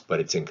pump house, but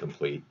it's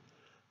incomplete.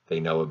 They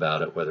know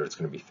about it. Whether it's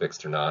going to be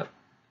fixed or not,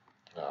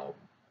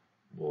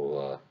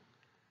 we'll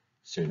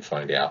soon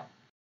find out.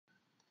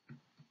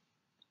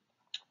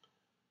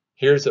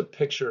 Here's a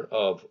picture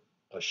of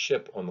a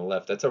ship on the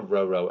left. That's a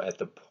ro-ro at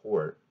the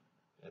port,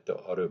 at the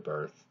auto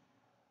berth.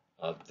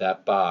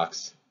 That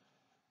box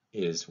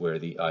is where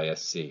the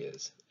ISC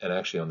is. And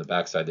actually on the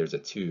backside there's a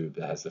tube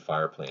that has the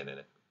fire plan in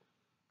it.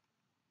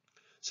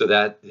 So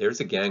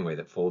there's a gangway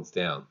that folds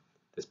down,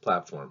 this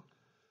platform.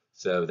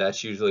 So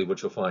that's usually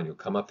what you'll find. You'll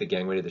come up the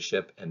gangway to the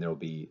ship and there'll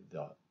be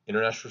the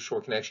international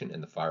shore connection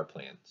and the fire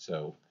plan.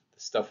 So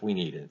the stuff we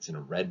need, it's in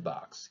a red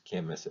box.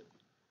 Can't miss it.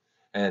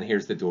 And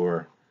here's the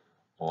door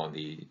on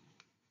the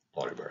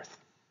auto berth.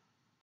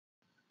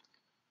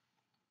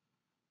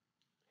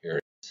 Here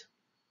it is.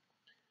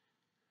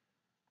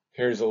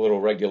 Here's a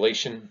little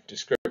regulation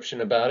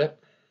description about it.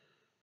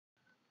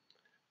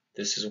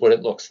 This is what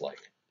it looks like.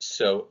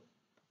 So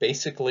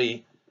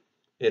basically,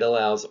 it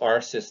allows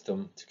our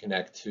system to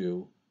connect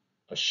to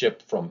a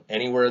ship from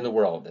anywhere in the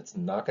world that's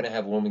not going to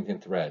have Wilmington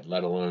thread,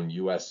 let alone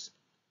U.S.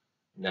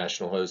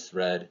 national hose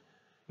thread,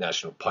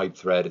 national pipe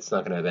thread. It's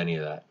not going to have any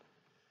of that.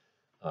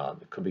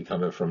 It could be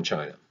coming from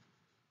China.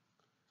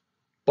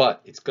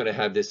 But it's going to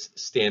have this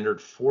standard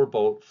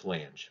 4-bolt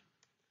flange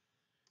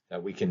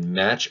that we can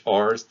match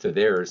ours to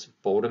theirs,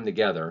 bolt them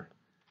together,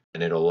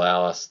 and it'll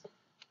allow us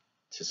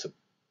to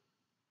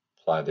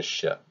supply the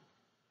ship.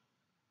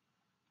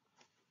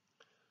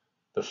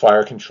 The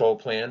fire control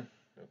plan,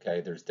 okay,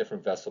 there's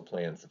different vessel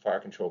plans. The fire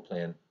control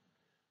plan,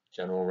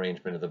 general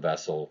arrangement of the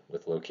vessel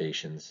with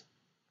locations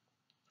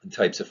and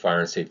types of fire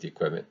and safety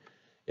equipment.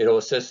 It'll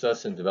assist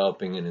us in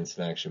developing an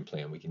incident action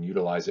plan. We can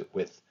utilize it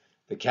with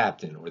the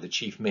captain or the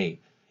chief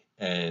mate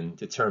and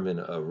determine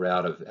a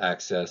route of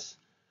access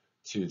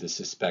to the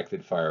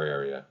suspected fire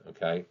area.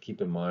 Okay, keep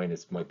in mind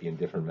it might be in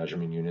different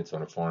measurement units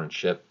on a foreign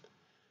ship.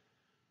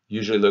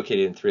 Usually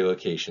located in 3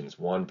 locations.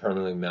 One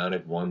permanently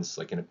mounted, one's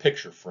like in a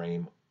picture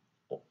frame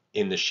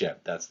in the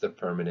ship. That's the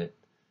permanent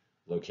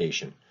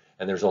location.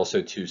 And there's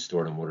also 2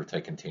 stored in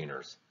watertight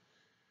containers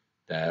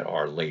that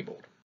are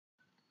labeled.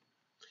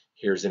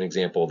 Here's an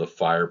example of the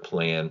fire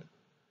plan,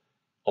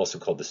 also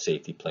called the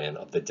safety plan,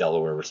 of the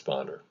Delaware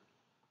responder.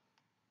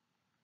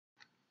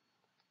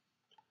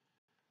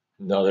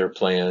 Another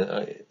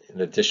plan,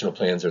 additional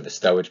plans are the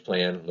stowage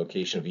plan,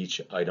 location of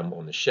each item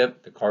on the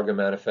ship, the cargo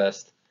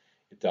manifest.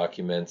 It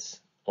documents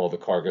all the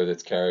cargo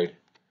that's carried,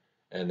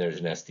 and there's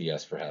an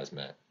SDS for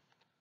hazmat.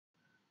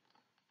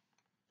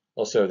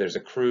 Also, there's a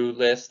crew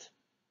list,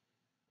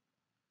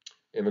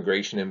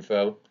 immigration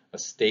info, a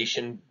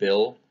station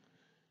bill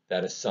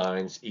that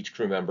assigns each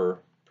crew member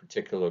a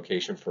particular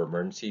location for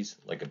emergencies,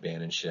 like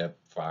abandoned ship,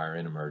 fire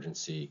and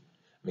emergency,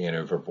 man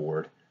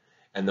overboard,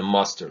 and the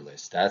muster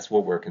list. That's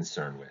what we're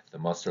concerned with. The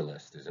muster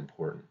list is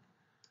important.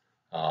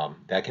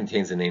 That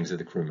contains the names of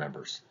the crew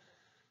members.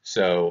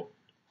 So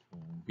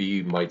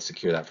we might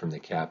secure that from the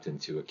captain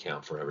to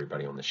account for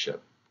everybody on the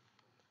ship.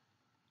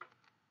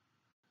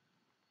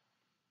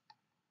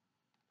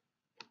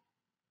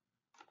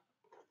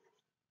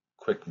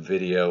 Quick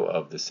video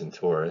of the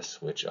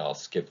Centaurus, which I'll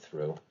skip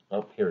through.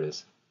 Oh, here it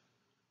is.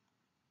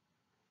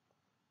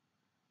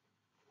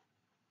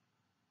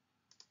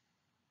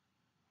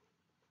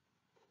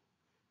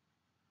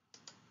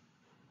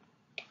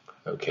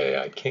 Okay,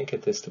 I can't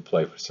get this to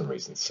play for some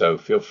reason, so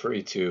feel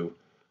free to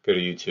go to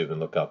YouTube and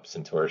look up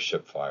Centaurus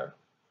ship fire.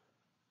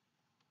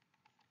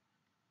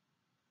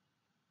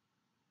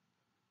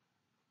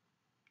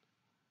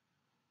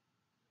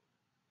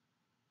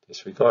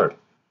 Disregard.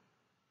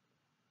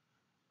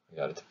 I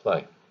got it to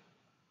play.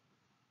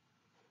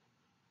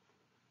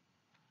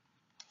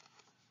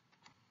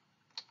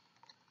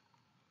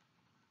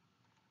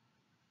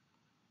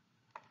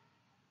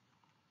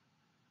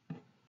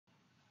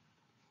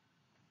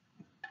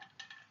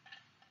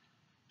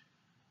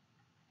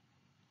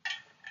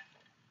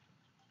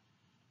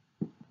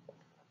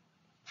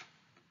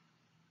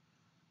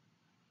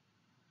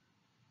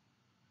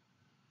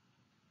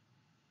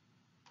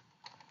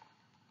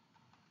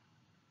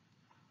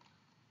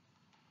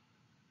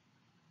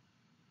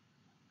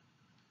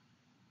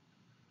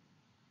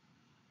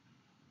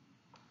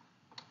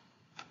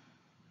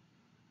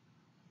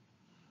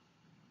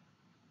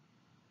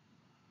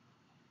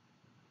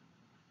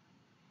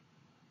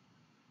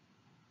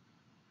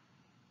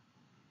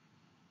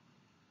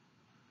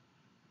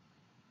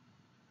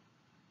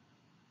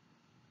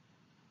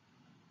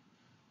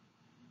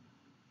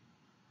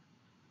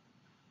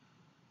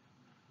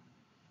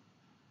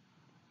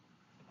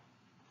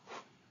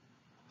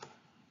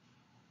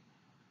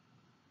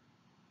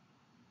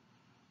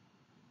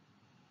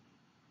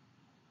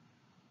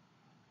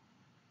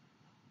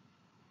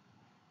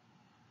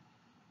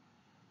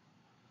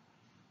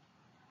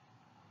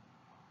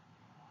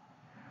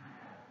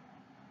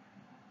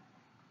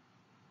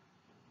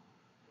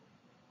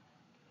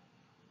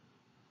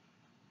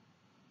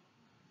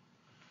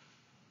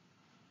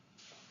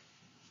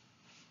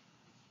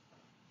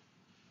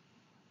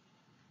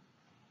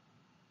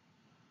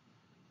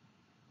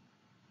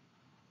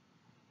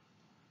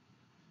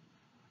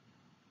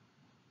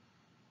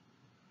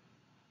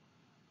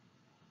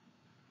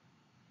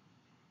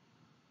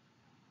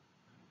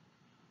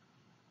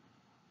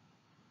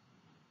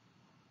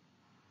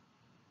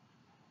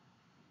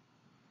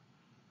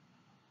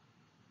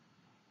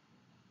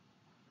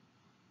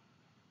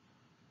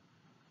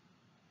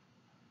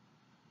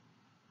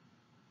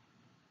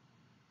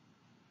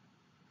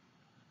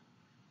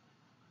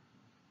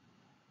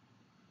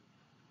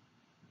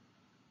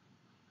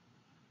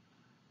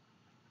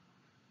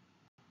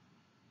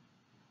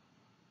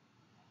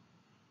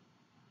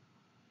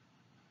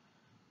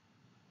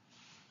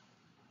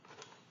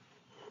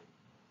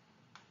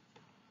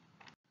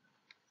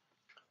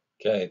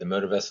 Okay, the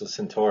motor vessel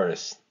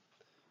Centaurus,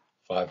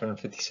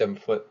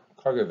 557-foot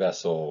cargo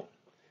vessel,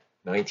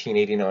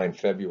 1989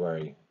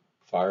 February,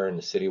 fire in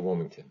the city of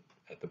Wilmington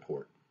at the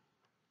port.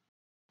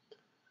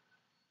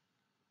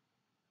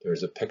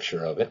 There's a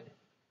picture of it.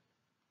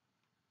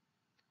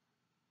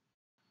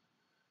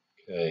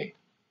 Okay.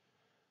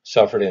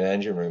 Suffered an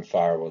engine room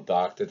fire while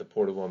docked at the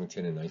port of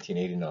Wilmington in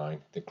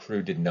 1989. The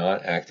crew did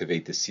not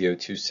activate the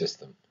CO2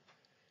 system.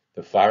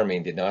 The fire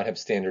main did not have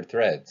standard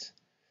threads,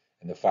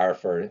 and the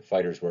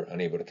firefighters were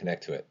unable to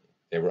connect to it.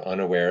 They were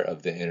unaware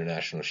of the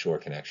international shore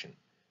connection.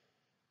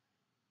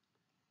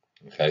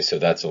 Okay, so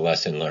that's a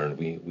lesson learned.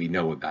 We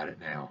know about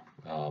it now.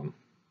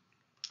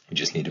 We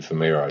just need to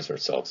familiarize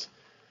ourselves.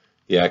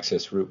 The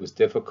access route was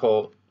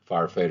difficult.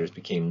 Firefighters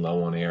became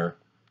low on air.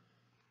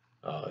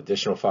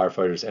 Additional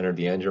firefighters entered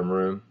the engine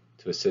room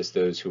to assist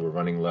those who were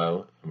running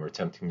low and were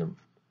attempting to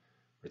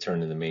return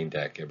to the main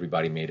deck.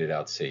 Everybody made it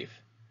out safe.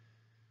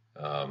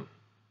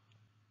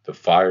 The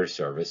fire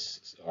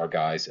service, our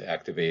guys,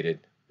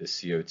 activated the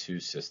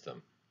CO2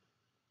 system,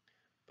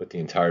 but the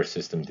entire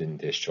system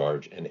didn't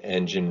discharge, and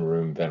engine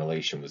room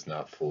ventilation was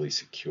not fully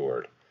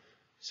secured,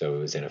 so it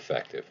was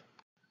ineffective.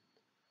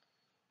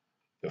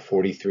 The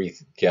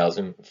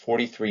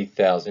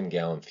 43,000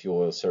 gallon fuel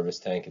oil service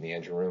tank in the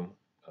engine room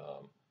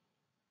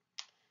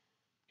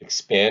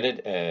expanded,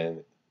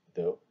 and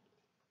the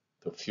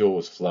The fuel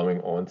was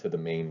flowing onto the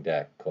main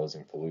deck,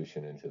 causing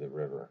pollution into the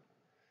river.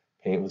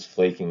 Paint was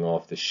flaking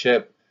off the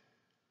ship,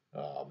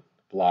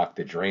 blocked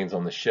the drains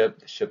on the ship.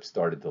 The ship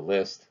started to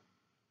list.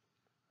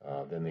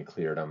 Then they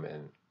cleared them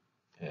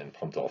and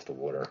pumped off the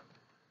water.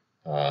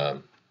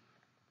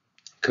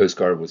 Coast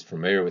Guard was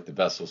familiar with the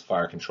vessel's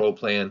fire control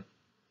plan.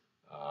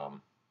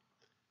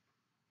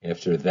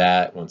 After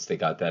that, once they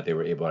got that, they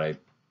were able to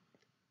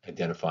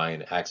identify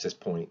an access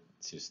point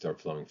to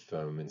start flowing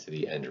foam into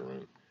the engine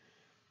room.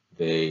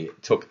 They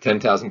took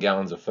 10,000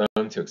 gallons of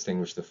foam to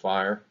extinguish the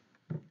fire.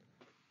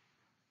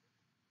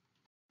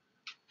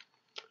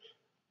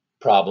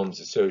 Problems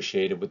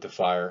associated with the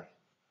fire: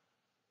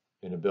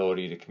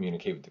 inability to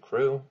communicate with the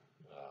crew.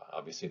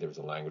 Obviously, there was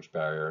a language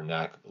barrier,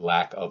 and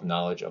lack of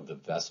knowledge of the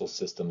vessel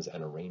systems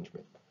and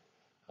arrangement.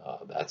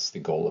 That's the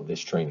goal of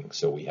this training,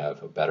 so we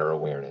have a better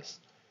awareness.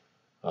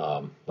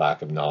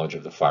 Lack of knowledge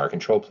of the fire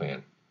control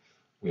plan.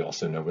 We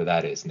also know where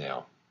that is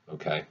now,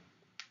 okay?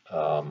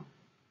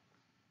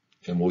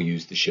 And we'll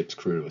use the ship's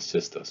crew to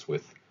assist us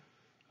with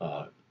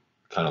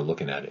kind of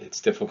looking at it.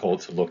 It's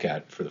difficult to look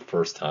at for the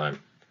first time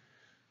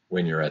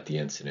when you're at the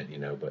incident, you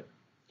know, but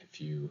if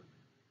you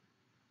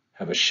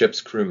have a ship's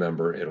crew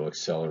member, it'll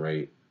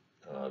accelerate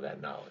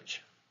that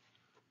knowledge.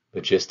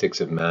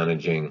 Logistics of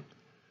managing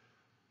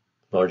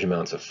large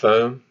amounts of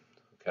foam,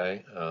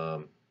 okay?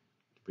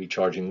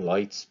 Recharging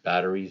lights,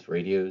 batteries,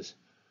 radios,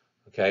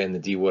 okay, and the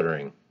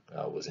dewatering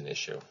was an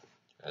issue,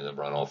 and the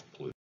runoff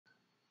pollution.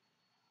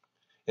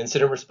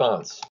 Incident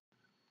response.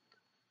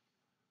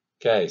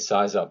 Okay,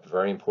 size up,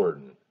 very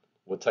important.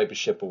 What type of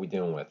ship are we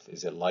dealing with?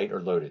 Is it light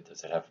or loaded?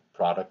 Does it have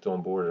product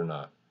on board or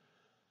not?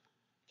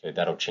 Okay,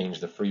 that'll change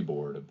the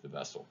freeboard of the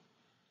vessel.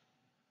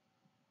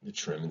 The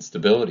trim and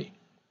stability,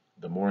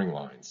 the mooring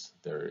lines,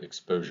 their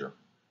exposure,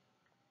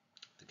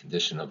 the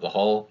condition of the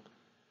hull,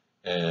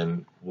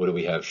 and what do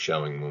we have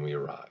showing when we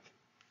arrive,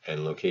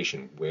 and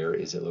location. Where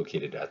is it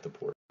located at the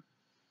port?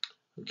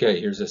 Okay,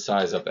 here's a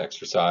size up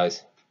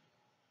exercise.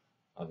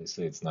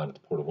 Obviously, it's not at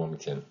the Port of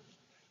Wilmington,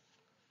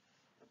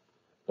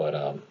 but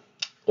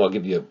I'll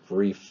give you a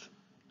brief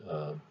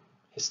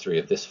history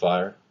of this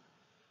fire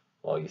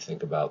while you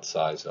think about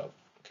size up.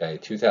 Okay,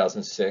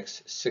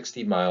 2006,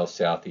 60 miles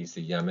southeast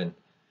of Yemen.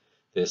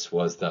 This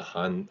was the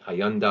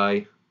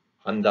Hyundai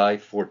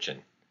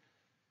Fortune.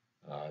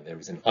 There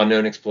was an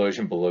unknown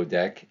explosion below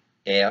deck,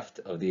 aft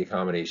of the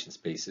accommodation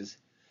spaces.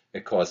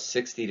 It caused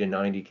 60 to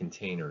 90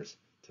 containers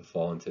to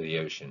fall into the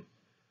ocean.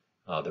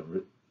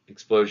 The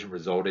explosion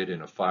resulted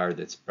in a fire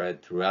that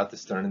spread throughout the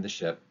stern of the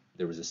ship.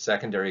 There was a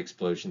secondary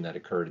explosion that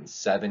occurred in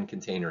 7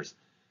 containers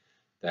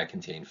that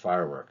contained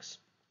fireworks.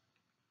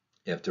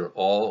 After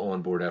all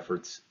onboard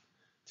efforts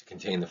to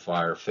contain the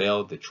fire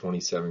failed, the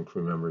 27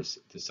 crew members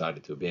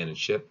decided to abandon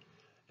ship,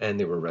 and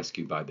they were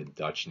rescued by the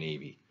Dutch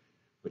Navy,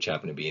 which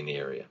happened to be in the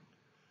area.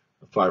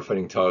 The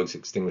firefighting tugs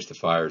extinguished the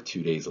fire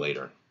 2 days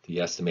later. The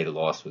estimated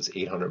loss was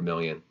 $800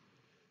 million,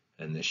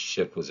 and the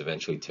ship was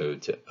eventually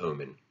towed to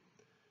Oman.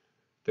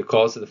 The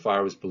cause of the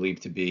fire was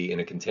believed to be in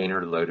a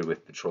container loaded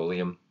with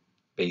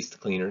petroleum-based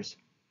cleaners.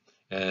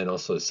 And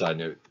also, a side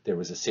note, there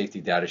was a safety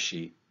data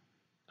sheet,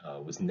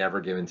 was never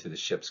given to the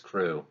ship's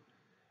crew,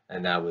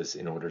 and that was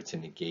in order to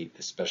negate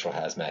the special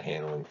hazmat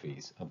handling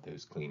fees of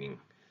those cleaning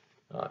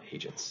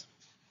agents.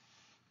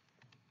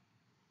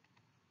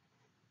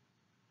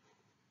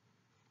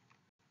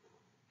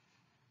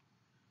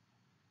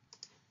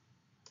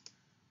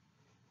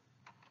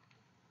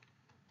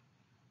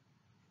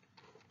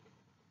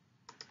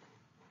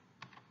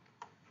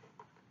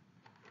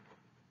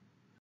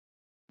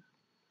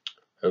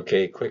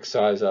 Okay, quick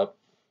size up.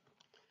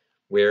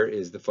 Where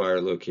is the fire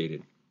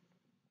located?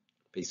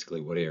 Basically,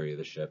 what area of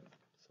the ship?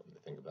 Something to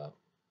think about.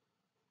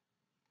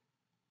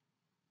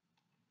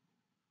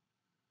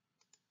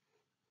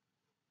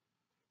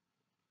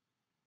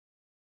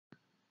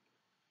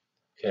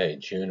 Okay,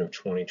 June of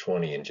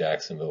 2020 in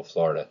Jacksonville,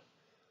 Florida.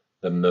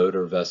 The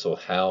motor vessel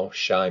Hal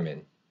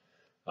Shyman.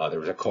 There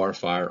was a car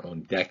fire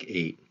on deck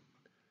 8. There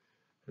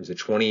was a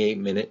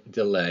 28-minute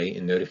delay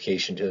in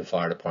notification to the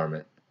fire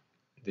department.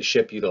 The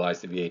ship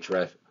utilized the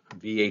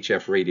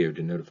VHF radio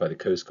to notify the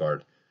Coast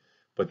Guard,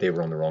 but they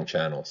were on the wrong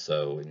channel,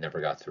 so it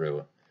never got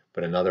through.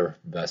 But another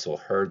vessel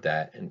heard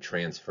that and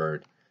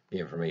transferred the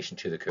information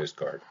to the Coast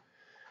Guard.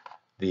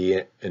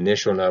 The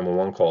initial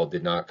 911 call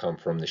did not come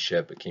from the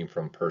ship. It came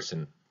from a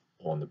person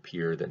on the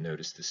pier that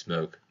noticed the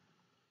smoke.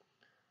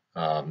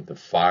 The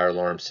fire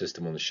alarm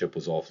system on the ship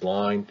was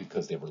offline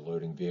because they were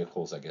loading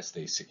vehicles. I guess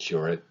they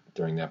secure it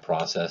during that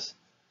process.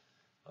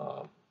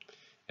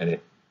 And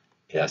it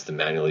has to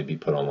manually be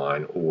put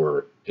online,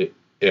 or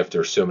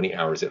after so many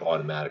hours it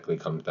automatically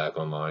comes back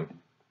online.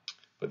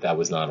 But that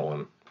was not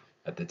on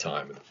at the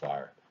time of the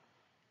fire.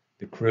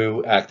 The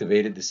crew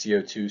activated the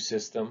CO2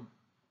 system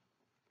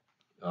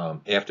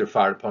after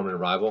fire department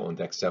arrival on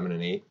deck 7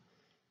 and 8.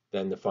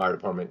 Then the fire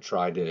department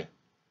tried to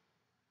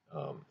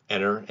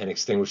enter and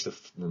extinguish the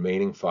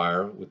remaining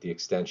fire with the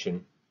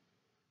extension.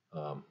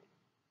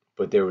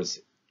 But there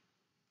was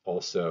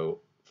also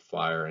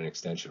fire and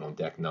extension on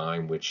deck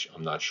 9, which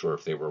I'm not sure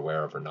if they were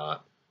aware of or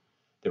not.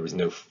 there was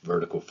no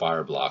vertical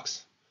fire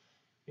blocks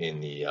in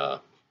the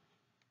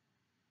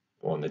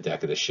on the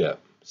deck of the ship.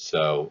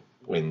 So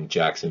when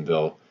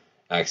Jacksonville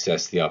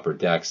accessed the upper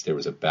decks, there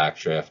was a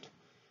backdraft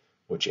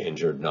which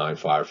injured 9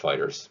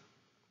 firefighters.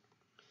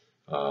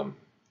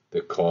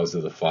 The cause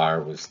of the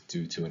fire was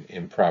due to an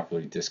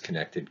improperly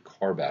disconnected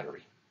car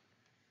battery,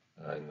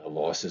 and the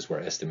losses were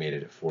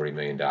estimated at $40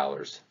 million.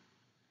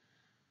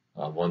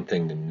 One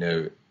thing to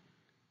note,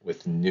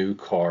 with new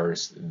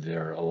cars,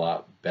 they're a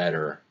lot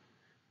better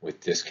with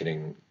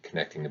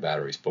disconnecting the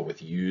batteries, but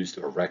with used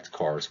or wrecked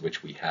cars,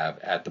 which we have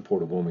at the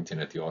Port of Wilmington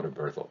at the auto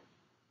berth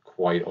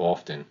quite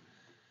often,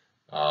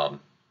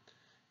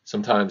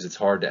 sometimes it's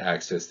hard to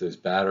access those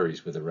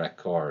batteries with a wrecked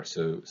car.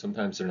 So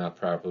sometimes they're not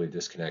properly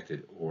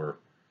disconnected, or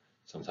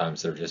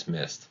sometimes they're just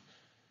missed.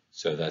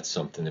 So that's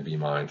something to be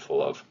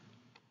mindful of.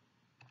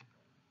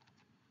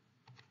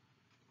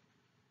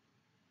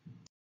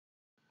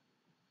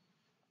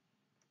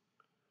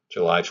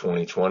 July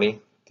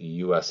 2020,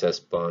 the USS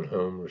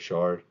Bonhomme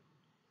Richard.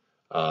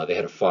 They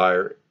had a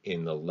fire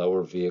in the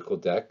lower vehicle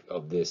deck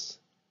of this.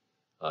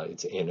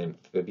 It's an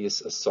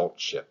amphibious assault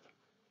ship.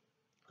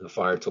 The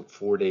fire took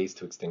 4 days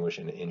to extinguish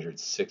and injured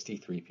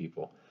 63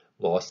 people.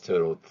 Loss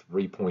totaled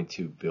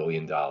 $3.2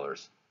 billion.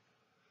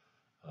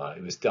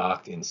 It was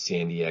docked in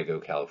San Diego,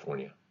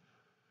 California.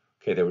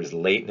 Okay, there was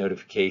late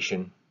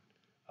notification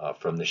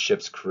from the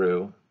ship's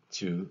crew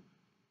to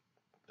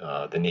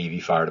the Navy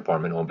Fire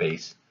Department on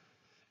base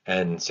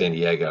and San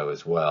Diego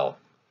as well.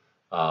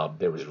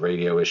 There was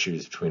radio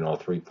issues between all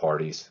 3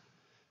 parties.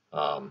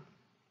 The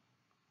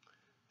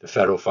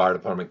Federal Fire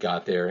Department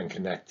got there and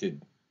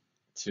connected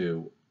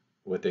to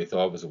what they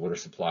thought was a water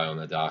supply on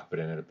the dock, but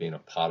it ended up being a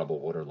potable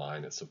water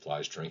line that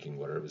supplies drinking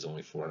water. It was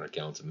only 400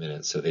 gallons a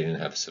minute, so they didn't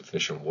have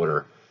sufficient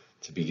water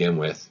to begin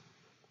with.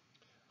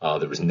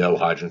 There was no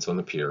hydrants on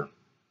the pier.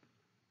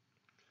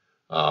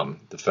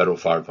 The Federal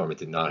Fire Department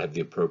did not have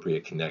the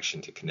appropriate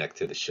connection to connect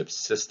to the ship's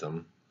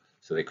system,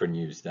 so they couldn't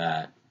use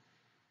that.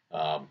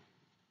 There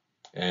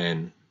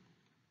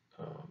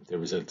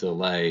was a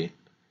delay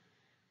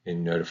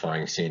in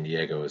notifying San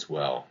Diego as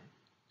well.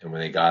 And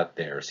when they got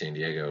there, San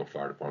Diego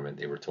Fire Department,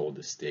 they were told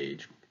to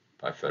stage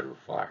by Federal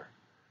Fire.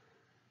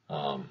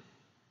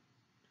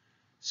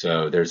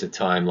 So there's a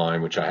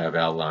timeline which I have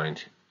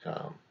outlined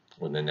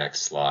on the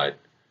next slide.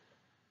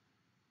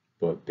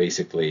 But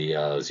basically,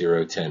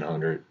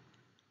 0-1000,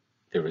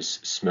 there was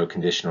smoke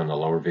condition on the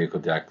lower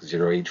vehicle deck.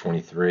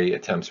 0823,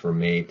 attempts were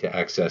made to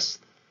access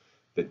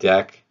the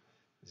deck.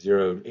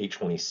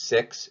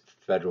 0826,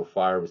 Federal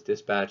Fire was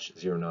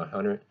dispatched.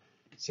 0900,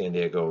 San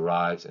Diego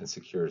arrives and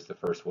secures the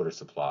first water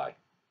supply.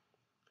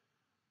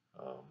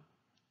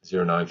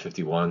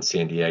 0951,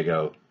 San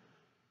Diego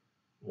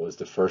was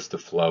the first to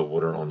flow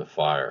water on the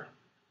fire.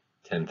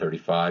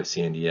 1035,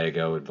 San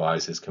Diego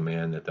advises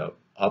command that the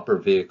upper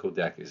vehicle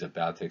deck is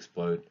about to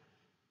explode.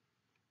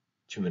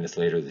 2 minutes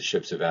later, the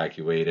ship's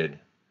evacuated,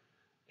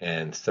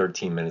 and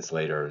 13 minutes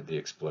later, the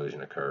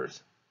explosion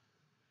occurs.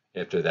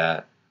 After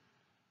that,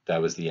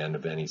 that was the end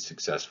of any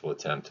successful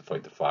attempt to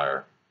fight the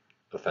fire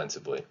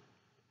offensively.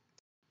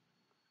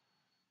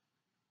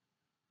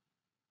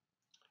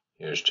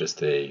 Here's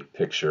just a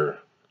picture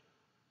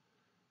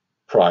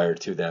prior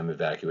to them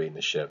evacuating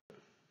the ship.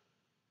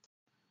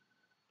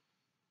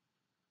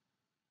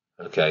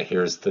 Okay,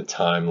 here's the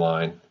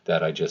timeline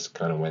that I just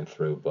kind of went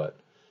through, but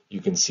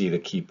you can see the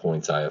key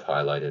points I have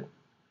highlighted.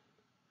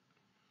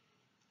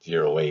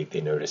 08,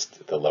 they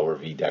noticed the lower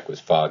V deck was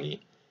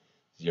foggy.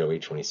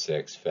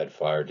 0826, Fed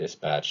Fire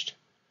dispatched,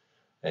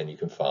 and you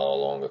can follow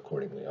along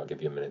accordingly. I'll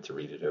give you a minute to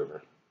read it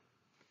over.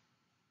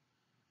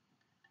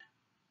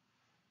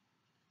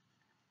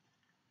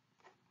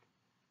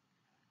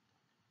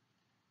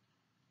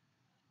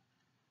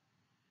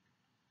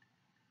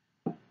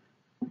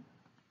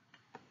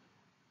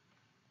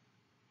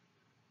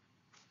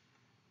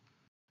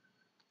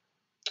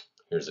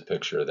 Here's a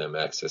picture of them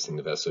accessing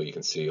the vessel. You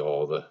can see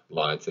all the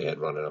lines they had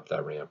running up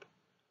that ramp.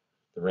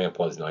 The ramp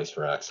was nice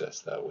for access,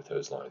 though, with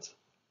those lines.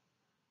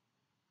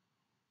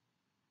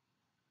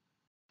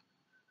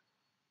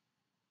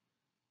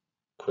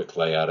 Quick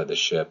layout of the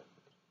ship.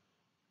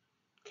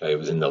 Okay, it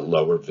was in the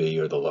lower V,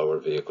 or the lower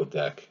vehicle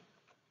deck.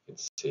 You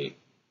can see.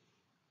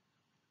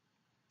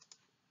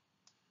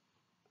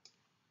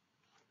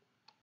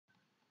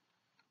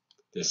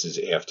 This is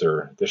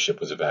after the ship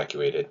was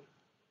evacuated.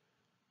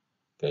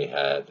 They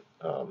had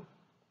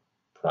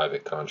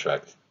private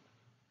contract,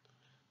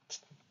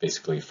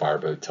 basically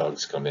fireboat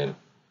tugs come in.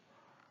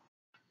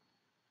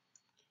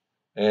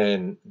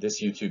 And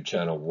this YouTube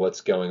channel,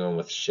 What's Going On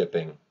with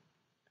Shipping,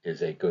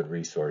 is a good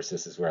resource.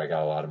 This is where I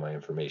got a lot of my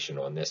information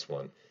on this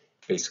one.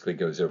 It basically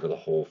goes over the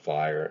whole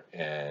fire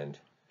and,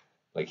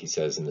 like he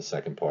says in the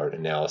second part,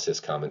 analysis,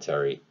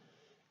 commentary,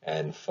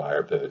 and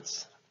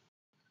fireboats.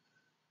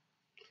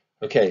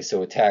 Okay,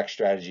 so attack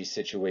strategy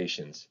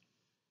situations.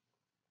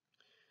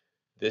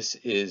 This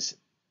is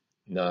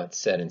not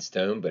set in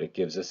stone, but it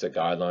gives us a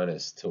guideline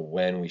as to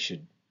when we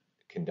should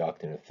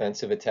conduct an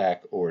offensive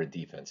attack or a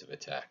defensive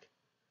attack.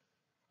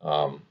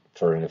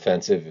 For an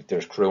offensive, if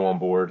there's crew on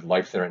board,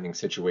 life-threatening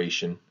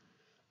situation,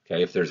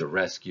 okay, if there's a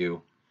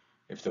rescue,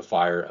 if the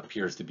fire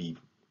appears to be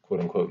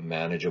quote-unquote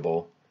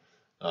manageable,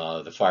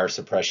 the fire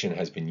suppression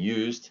has been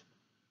used,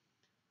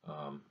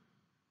 and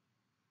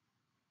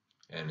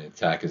an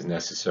attack is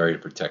necessary to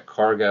protect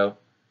cargo,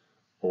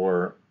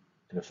 or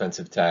an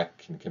offensive attack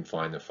can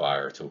confine the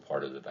fire to a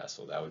part of the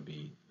vessel. That would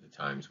be the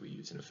times we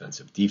use an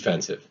offensive.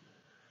 Defensive,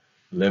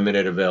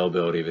 limited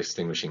availability of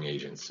extinguishing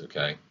agents,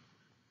 okay?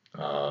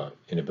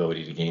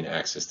 Inability to gain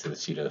access to the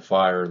seat of the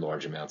fire,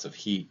 large amounts of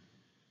heat,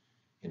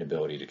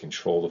 inability to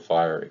control the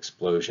fire,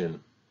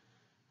 explosion,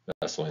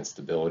 vessel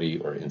instability,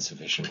 or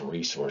insufficient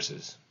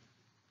resources.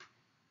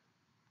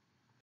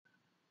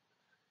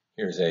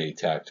 Here's a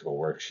tactical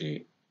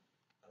worksheet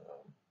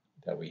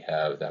that we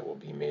have that will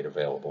be made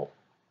available.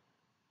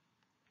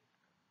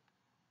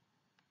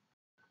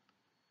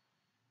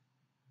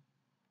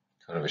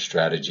 Kind of a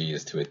strategy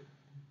is to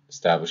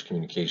establish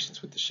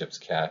communications with the ship's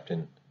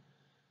captain.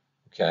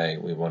 Okay,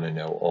 we want to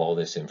know all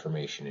this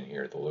information in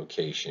here, the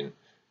location,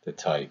 the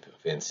type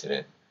of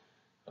incident.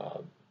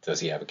 Does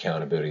he have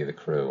accountability of the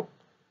crew?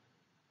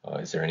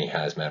 Is there any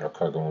hazmat or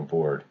cargo on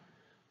board?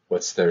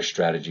 What's their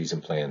strategies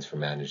and plans for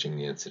managing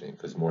the incident?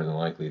 Because more than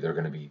likely they're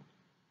going to be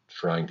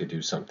trying to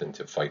do something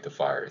to fight the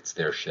fire. It's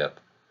their ship.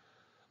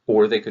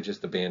 Or they could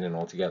just abandon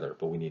altogether,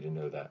 but we need to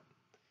know that.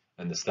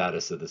 And the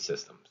status of the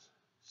systems.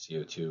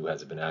 CO2,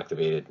 has it been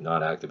activated,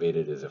 not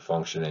activated, is it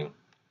functioning?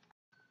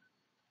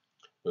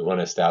 We want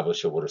to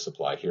establish a water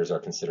supply. Here's our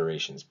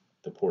considerations: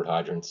 the port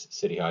hydrants,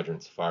 city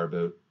hydrants,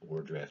 fireboat,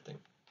 or drafting.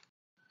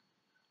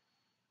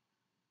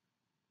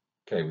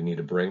 Okay, we need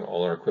to bring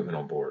all our equipment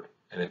on board,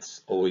 and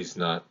it's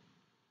not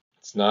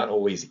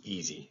always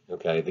easy.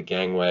 Okay, the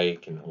gangway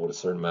can hold a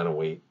certain amount of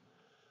weight.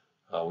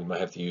 We might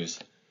have to use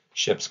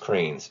ship's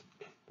cranes.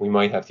 We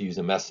might have to use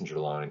a messenger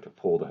line to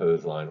pull the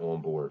hose line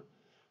on board.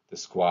 The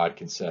squad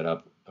can set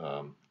up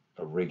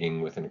a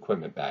rigging with an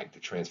equipment bag to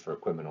transfer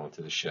equipment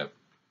onto the ship.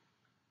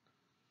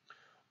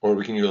 Or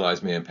we can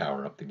utilize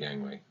manpower up the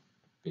gangway,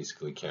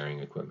 basically carrying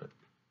equipment.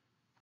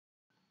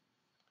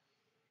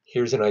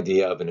 Here's an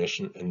idea of an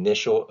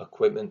initial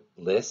equipment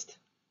list.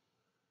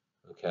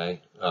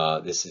 Okay,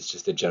 this is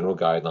just a general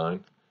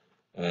guideline,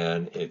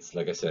 and it's,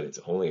 like I said, it's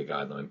only a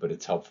guideline, but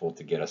it's helpful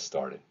to get us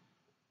started.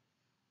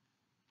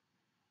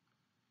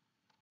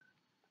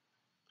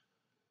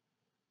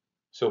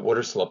 So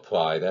water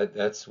supply,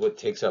 that's what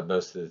takes up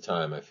most of the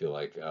time, I feel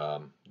like.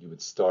 You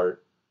would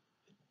start,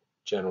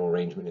 general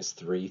arrangement is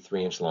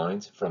 3-inch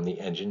lines from the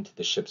engine to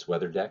the ship's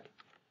weather deck.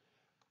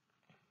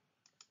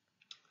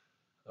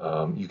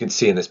 You can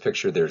see in this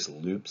picture there's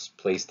loops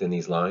placed in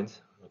these lines,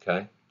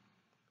 okay?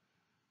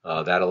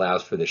 That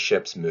allows for the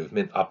ship's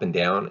movement up and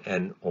down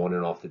and on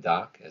and off the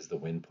dock as the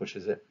wind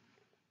pushes it.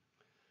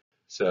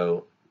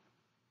 So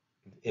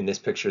in this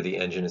picture, the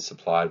engine is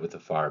supplied with a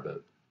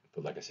fireboat.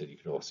 But like I said, you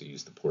could also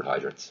use the port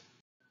hydrants.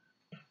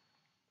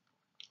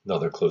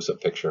 Another close-up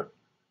picture.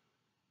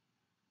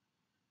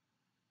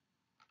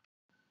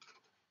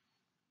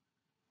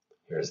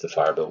 Here's the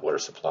fireboat water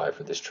supply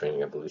for this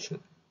training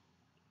evolution.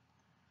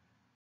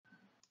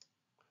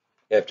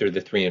 After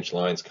the 3-inch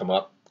lines come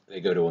up,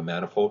 they go to a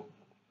manifold,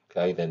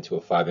 okay, then to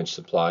a 5-inch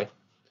supply.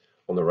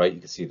 On the right, you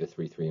can see the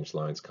 3-inch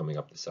lines coming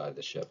up the side of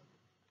the ship.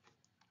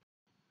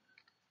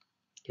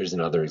 Here's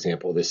another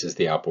example. This is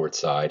the outboard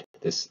side.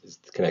 This is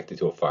connected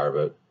to a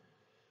fireboat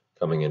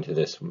coming into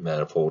this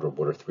manifold or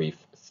water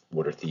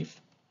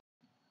thief.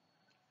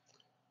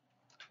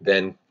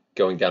 Then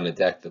going down the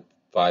deck, the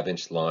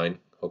 5-inch line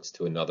hooks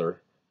to another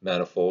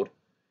manifold,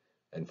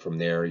 and from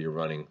there you're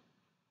running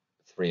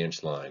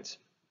 3-inch lines.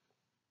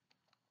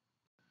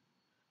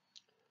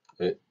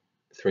 The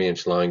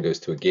 3-inch line goes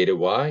to a gated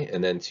Y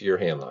and then to your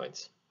hand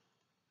lines.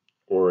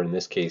 Or in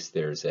this case,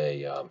 there's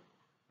a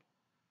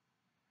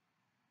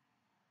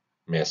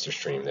master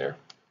stream there.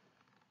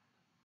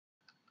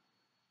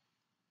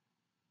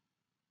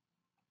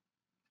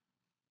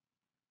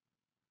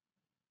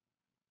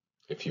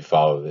 If you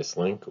follow this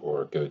link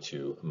or go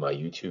to my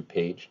YouTube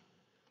page,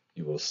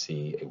 you will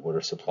see a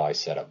water supply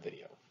setup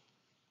video.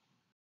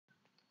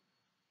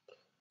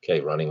 Okay,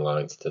 running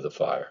lines to the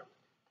fire.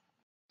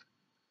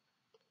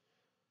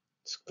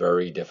 It's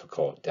very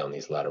difficult down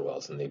these ladder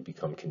wells, and they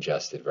become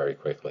congested very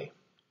quickly.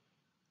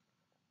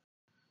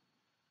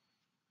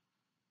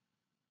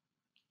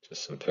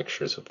 Just some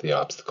pictures of the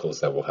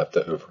obstacles that we'll have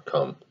to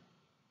overcome.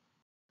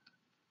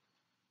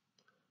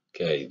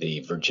 Okay, the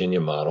Virginia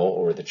model,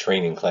 or the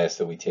training class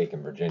that we take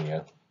in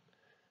Virginia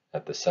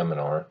at the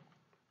seminar,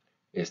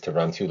 is to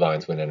run 2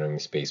 lines when entering the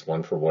space,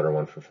 one for water,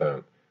 one for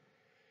foam.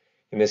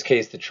 In this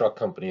case, the truck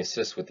company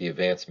assists with the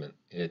advancement.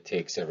 It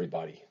takes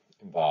everybody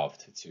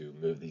involved to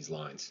move these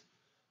lines.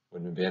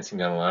 When advancing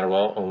down a ladder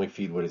well, only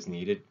feed what is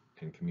needed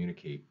and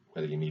communicate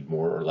whether you need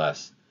more or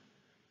less.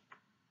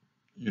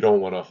 You don't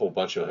want a whole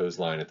bunch of hose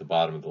line at the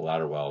bottom of the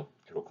ladder well.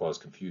 It'll cause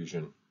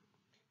confusion,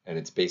 and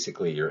it's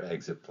basically your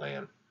exit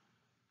plan.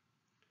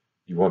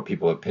 You want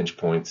people at pinch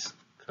points,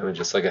 kind of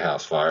just like a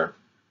house fire.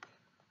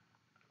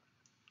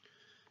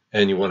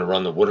 And you want to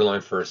run the water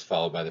line first,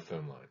 followed by the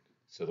foam line.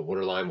 So the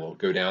water line will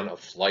go down a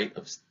flight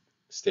of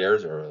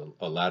stairs or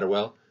a ladder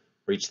well,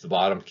 reach the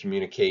bottom,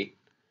 communicate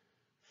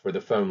for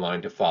the foam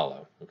line to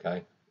follow,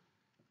 okay?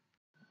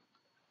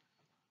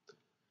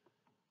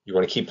 You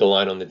want to keep the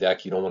line on the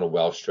deck. You don't want to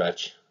well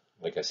stretch.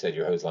 Like I said,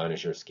 your hose line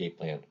is your escape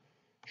plan.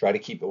 Try to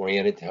keep it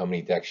oriented to how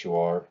many decks you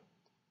are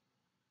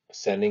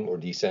ascending or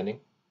descending.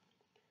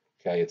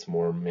 Okay, it's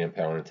more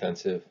manpower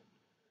intensive.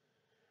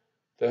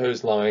 The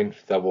hose line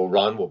that will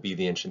run will be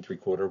the 1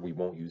 3/4. We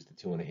won't use the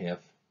 2.5.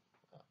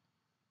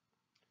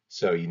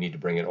 So you need to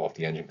bring it off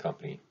the engine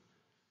company.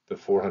 The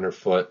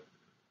 400-foot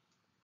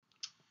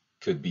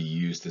could be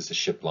used as a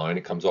ship line.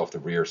 It comes off the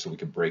rear, so we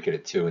could break it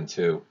at 2 and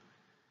 2,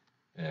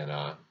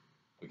 and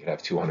we could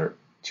have two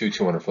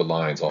 200-foot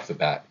lines off the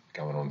bat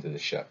going onto the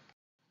ship.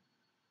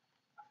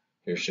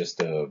 Here's just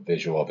a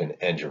visual of an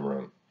engine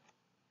room.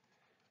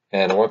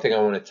 And one thing I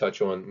want to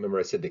touch on, remember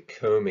I said the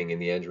coaming in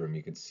the engine room.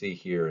 You can see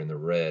here in the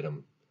red,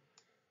 I'm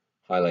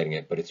highlighting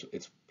it, but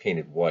it's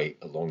painted white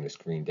along this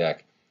green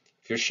deck.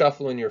 If you're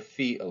shuffling your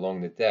feet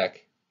along the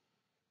deck,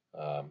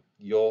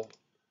 you'll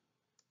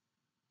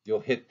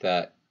hit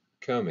that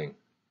coaming.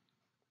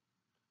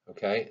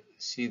 Okay,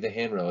 see, the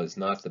handrail is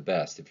not the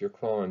best. If you're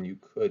crawling, you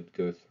could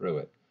go through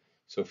it.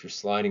 So if you're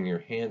sliding your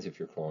hands, if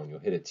you're crawling, you'll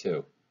hit it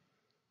too.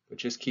 But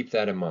just keep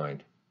that in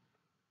mind.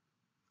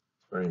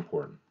 It's very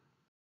important.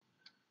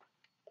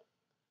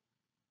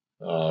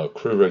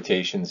 Crew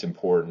rotation is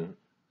important.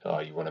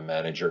 You want to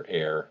manage your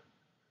air.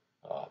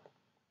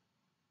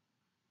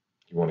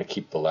 You want to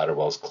keep the ladder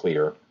wells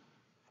clear.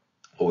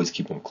 Always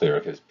keep them clear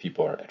because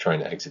people are trying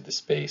to exit the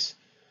space.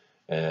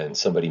 And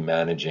somebody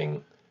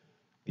managing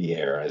the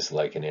air as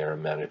like an air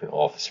management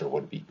officer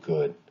would be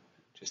good,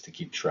 just to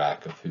keep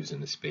track of who's in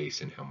the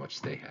space and how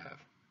much they have.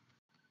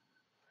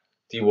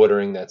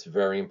 Dewatering, that's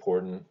very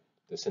important.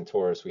 The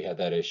Centaurus, we had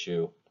that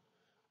issue.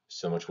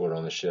 So much water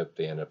on the ship,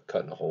 they end up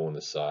cutting a hole in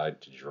the side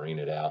to drain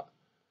it out.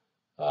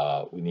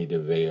 We need to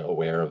be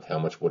aware of how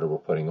much water we're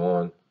putting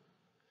on.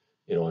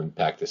 It'll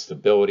impact the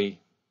stability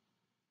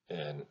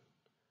and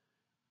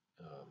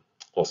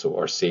also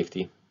our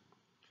safety.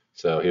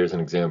 So here's an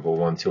example: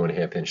 1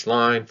 2.5-inch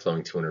line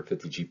flowing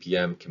 250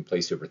 GPM can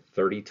place over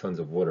 30 tons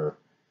of water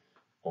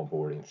on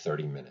board in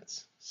 30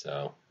 minutes.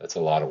 So that's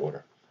a lot of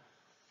water,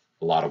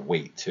 a lot of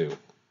weight too,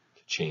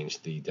 to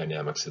change the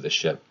dynamics of the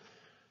ship.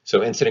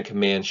 So incident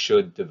command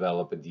should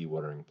develop a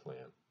dewatering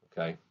plan.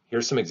 Okay,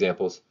 here's some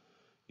examples.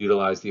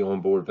 Utilize the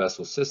onboard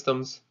vessel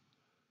systems.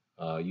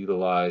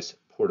 Utilize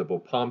portable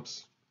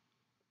pumps.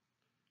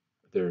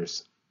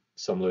 There's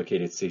some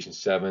located at Station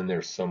 7.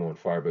 There's some on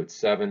Fireboat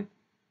 7.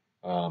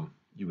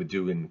 You would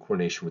do in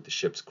coordination with the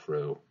ship's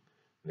crew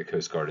and the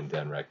Coast Guard and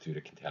DENREC due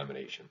to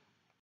contamination.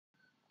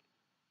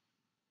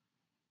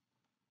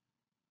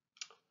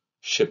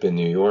 Ship in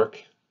New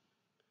York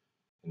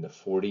in the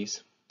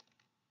 40s,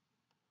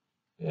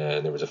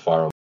 and there was a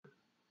fire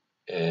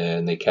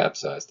and they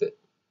capsized it.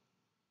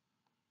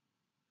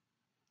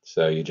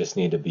 So you just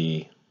need to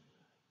be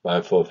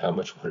mindful of how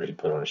much water you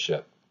put on a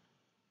ship.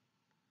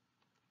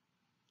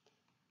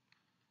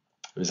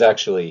 It was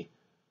actually,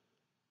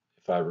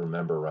 if I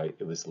remember right,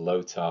 it was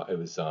low tide. It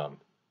was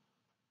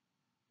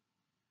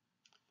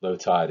low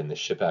tide, and the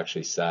ship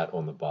actually sat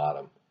on the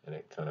bottom, and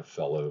it kind of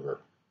fell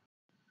over.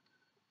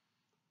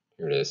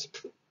 Here it is.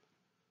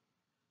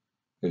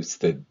 It was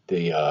the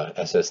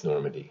SS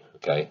Normandy.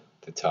 Okay,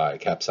 the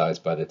tide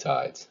capsized by the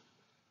tides.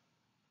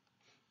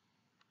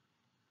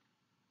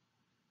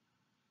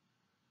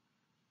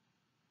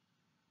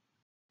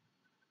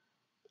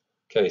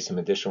 Okay, some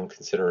additional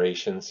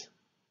considerations.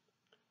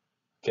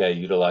 Okay,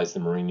 utilize the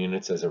marine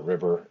units as a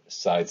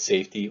riverside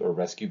safety or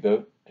rescue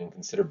boat, and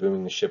consider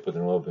booming the ship with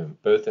an oil boom,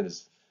 both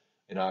as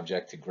an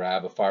object to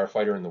grab a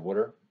firefighter in the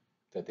water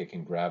that they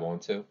can grab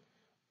onto,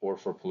 or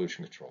for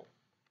pollution control.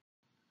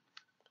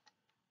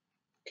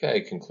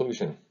 Okay,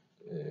 conclusion.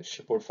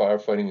 Shipboard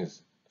firefighting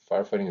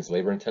is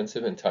labor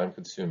intensive and time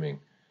consuming.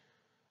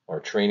 Our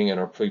training and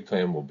our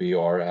pre-plan will be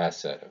our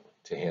asset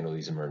to handle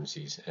these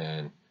emergencies,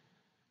 and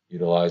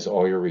utilize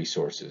all your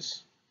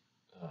resources.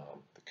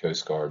 The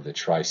Coast Guard, the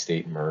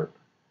Tri-State MERT,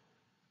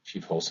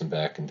 Chief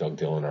Holsenbeck and Doug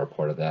Dillon are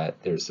part of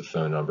that. There's the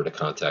phone number to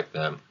contact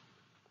them.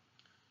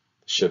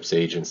 The ship's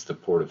agents, the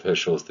port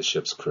officials, the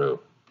ship's crew.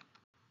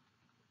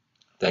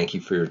 Thank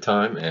you for your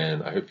time,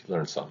 and I hope you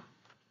learned something.